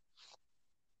 mhm.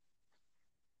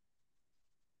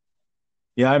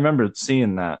 Yeah, I remember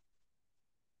seeing that.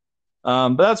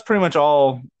 But that's pretty much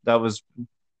all that was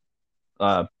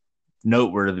uh,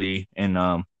 noteworthy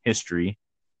in history.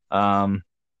 Um,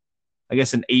 I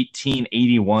guess in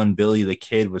 1881, Billy the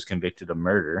Kid was convicted of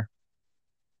murder.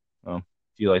 Well,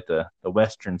 if you like the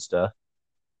Western stuff.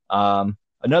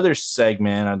 Another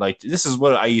segment I'd like to, this is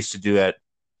what I used to do at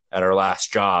our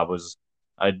last job was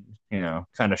I'd,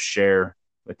 kind of share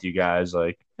with you guys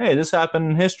like, hey, this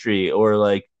happened in history, or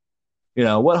like,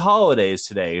 what holiday is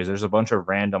today? Because there's a bunch of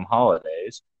random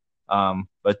holidays.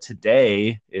 But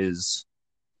today is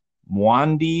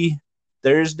Mwandy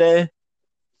Thursday,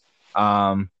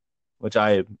 which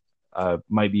I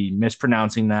might be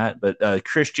mispronouncing that, but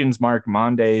Christians mark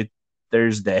Maundy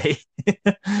Thursday,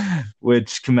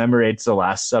 which commemorates the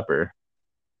Last Supper.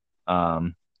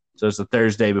 So it's the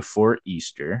Thursday before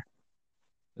Easter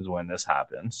is when this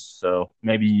happens. So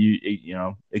maybe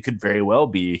it could very well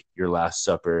be your Last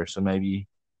Supper. So maybe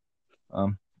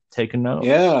take a note.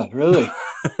 Yeah, really.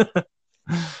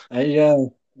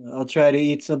 I'll try to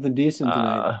eat something decent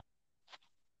tonight.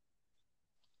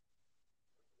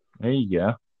 There you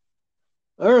go.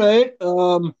 All right.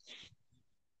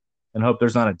 And hope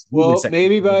there's not a Well,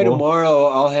 maybe by tomorrow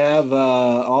I'll have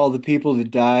all the people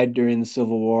that died during the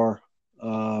Civil War.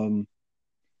 And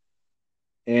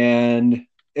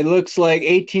it looks like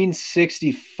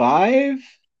 1865.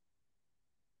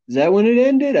 Is that when it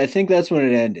ended? I think that's when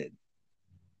it ended.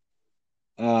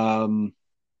 Yeah.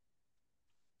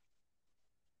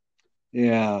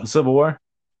 The Civil War?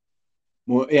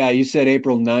 Well, yeah, you said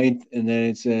April 9th, and then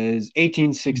it says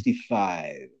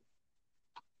 1865.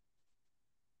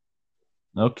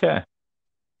 Okay.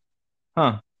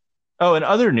 Huh. Oh, and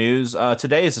other news,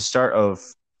 today is the start of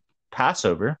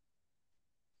Passover.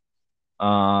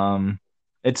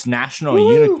 It's National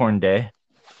Woo! Unicorn Day,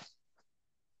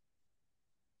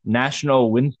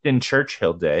 National Winston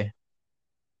Churchill Day,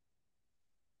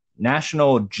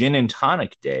 National Gin and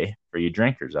Tonic Day for you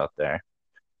drinkers out there.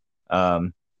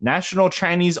 National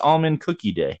Chinese Almond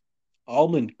Cookie Day.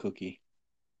 Almond cookie.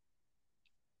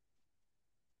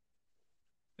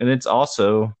 And it's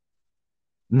also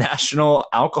National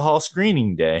Alcohol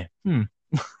Screening Day.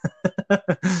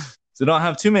 So don't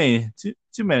have too many gin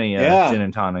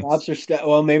and tonics. Pops are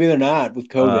well, maybe they're not with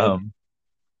COVID. And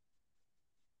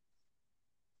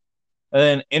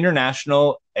then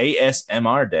International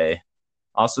ASMR Day,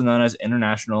 also known as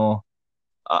International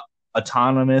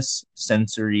Autonomous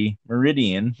Sensory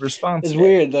Meridian Response It's Day.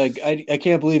 weird. Like I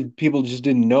can't believe people just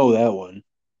didn't know that one.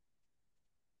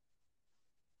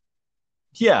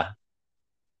 Yeah.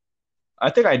 I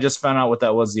think I just found out what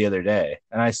that was the other day,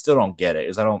 and I still don't get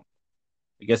it.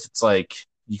 I guess it's like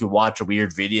you could watch a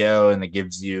weird video and it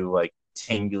gives you like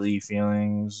tingly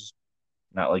feelings,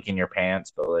 not like in your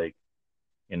pants, but like,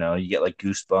 you get like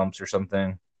goosebumps or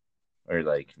something, or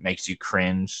like makes you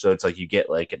cringe. So it's like you get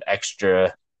like an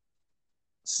extra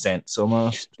sense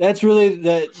almost. That's really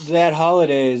that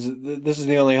holiday is. This is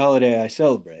the only holiday I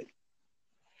celebrate.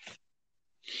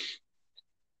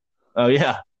 Oh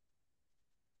yeah.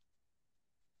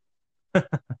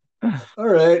 All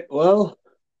right. Well,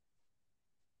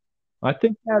 I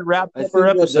think that wraps up our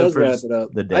episode for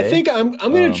the day. I think I'm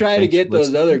going to try to get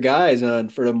those other guys on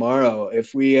for tomorrow.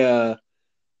 If we have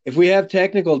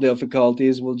technical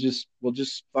difficulties, we'll just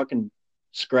fucking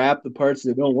scrap the parts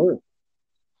that don't work.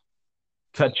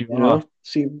 Cut you off.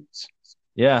 See.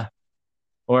 Yeah.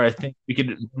 Or I think we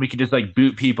could just like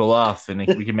boot people off, and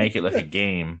we could make it like a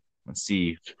game. Let's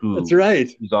see who. That's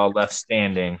right. Who's all left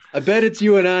standing? I bet it's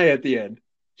you and I at the end.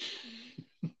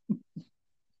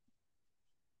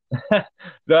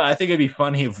 No, I think it'd be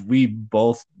funny if we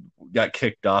both got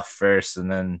kicked off first,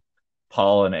 and then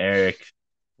Paul and Eric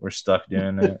were stuck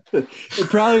doing it. It'd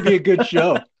probably be a good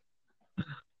show.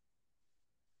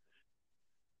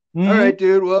 Mm-hmm. All right,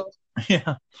 dude. Well,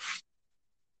 yeah.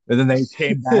 And then they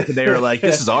came back and they were like,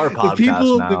 "This is our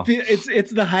podcast now."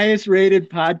 It's the highest rated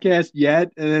podcast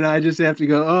yet, and then I just have to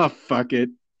go, "Oh, fuck it."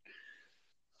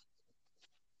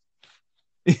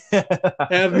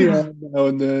 Have me on now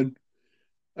and then.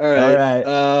 All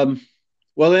right.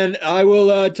 Well, then I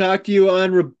will talk to you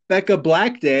on Rebecca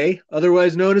Black Day,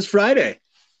 otherwise known as Friday.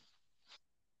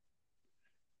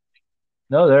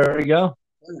 No, there we go.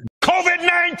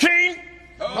 COVID-19!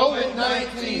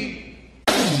 COVID-19!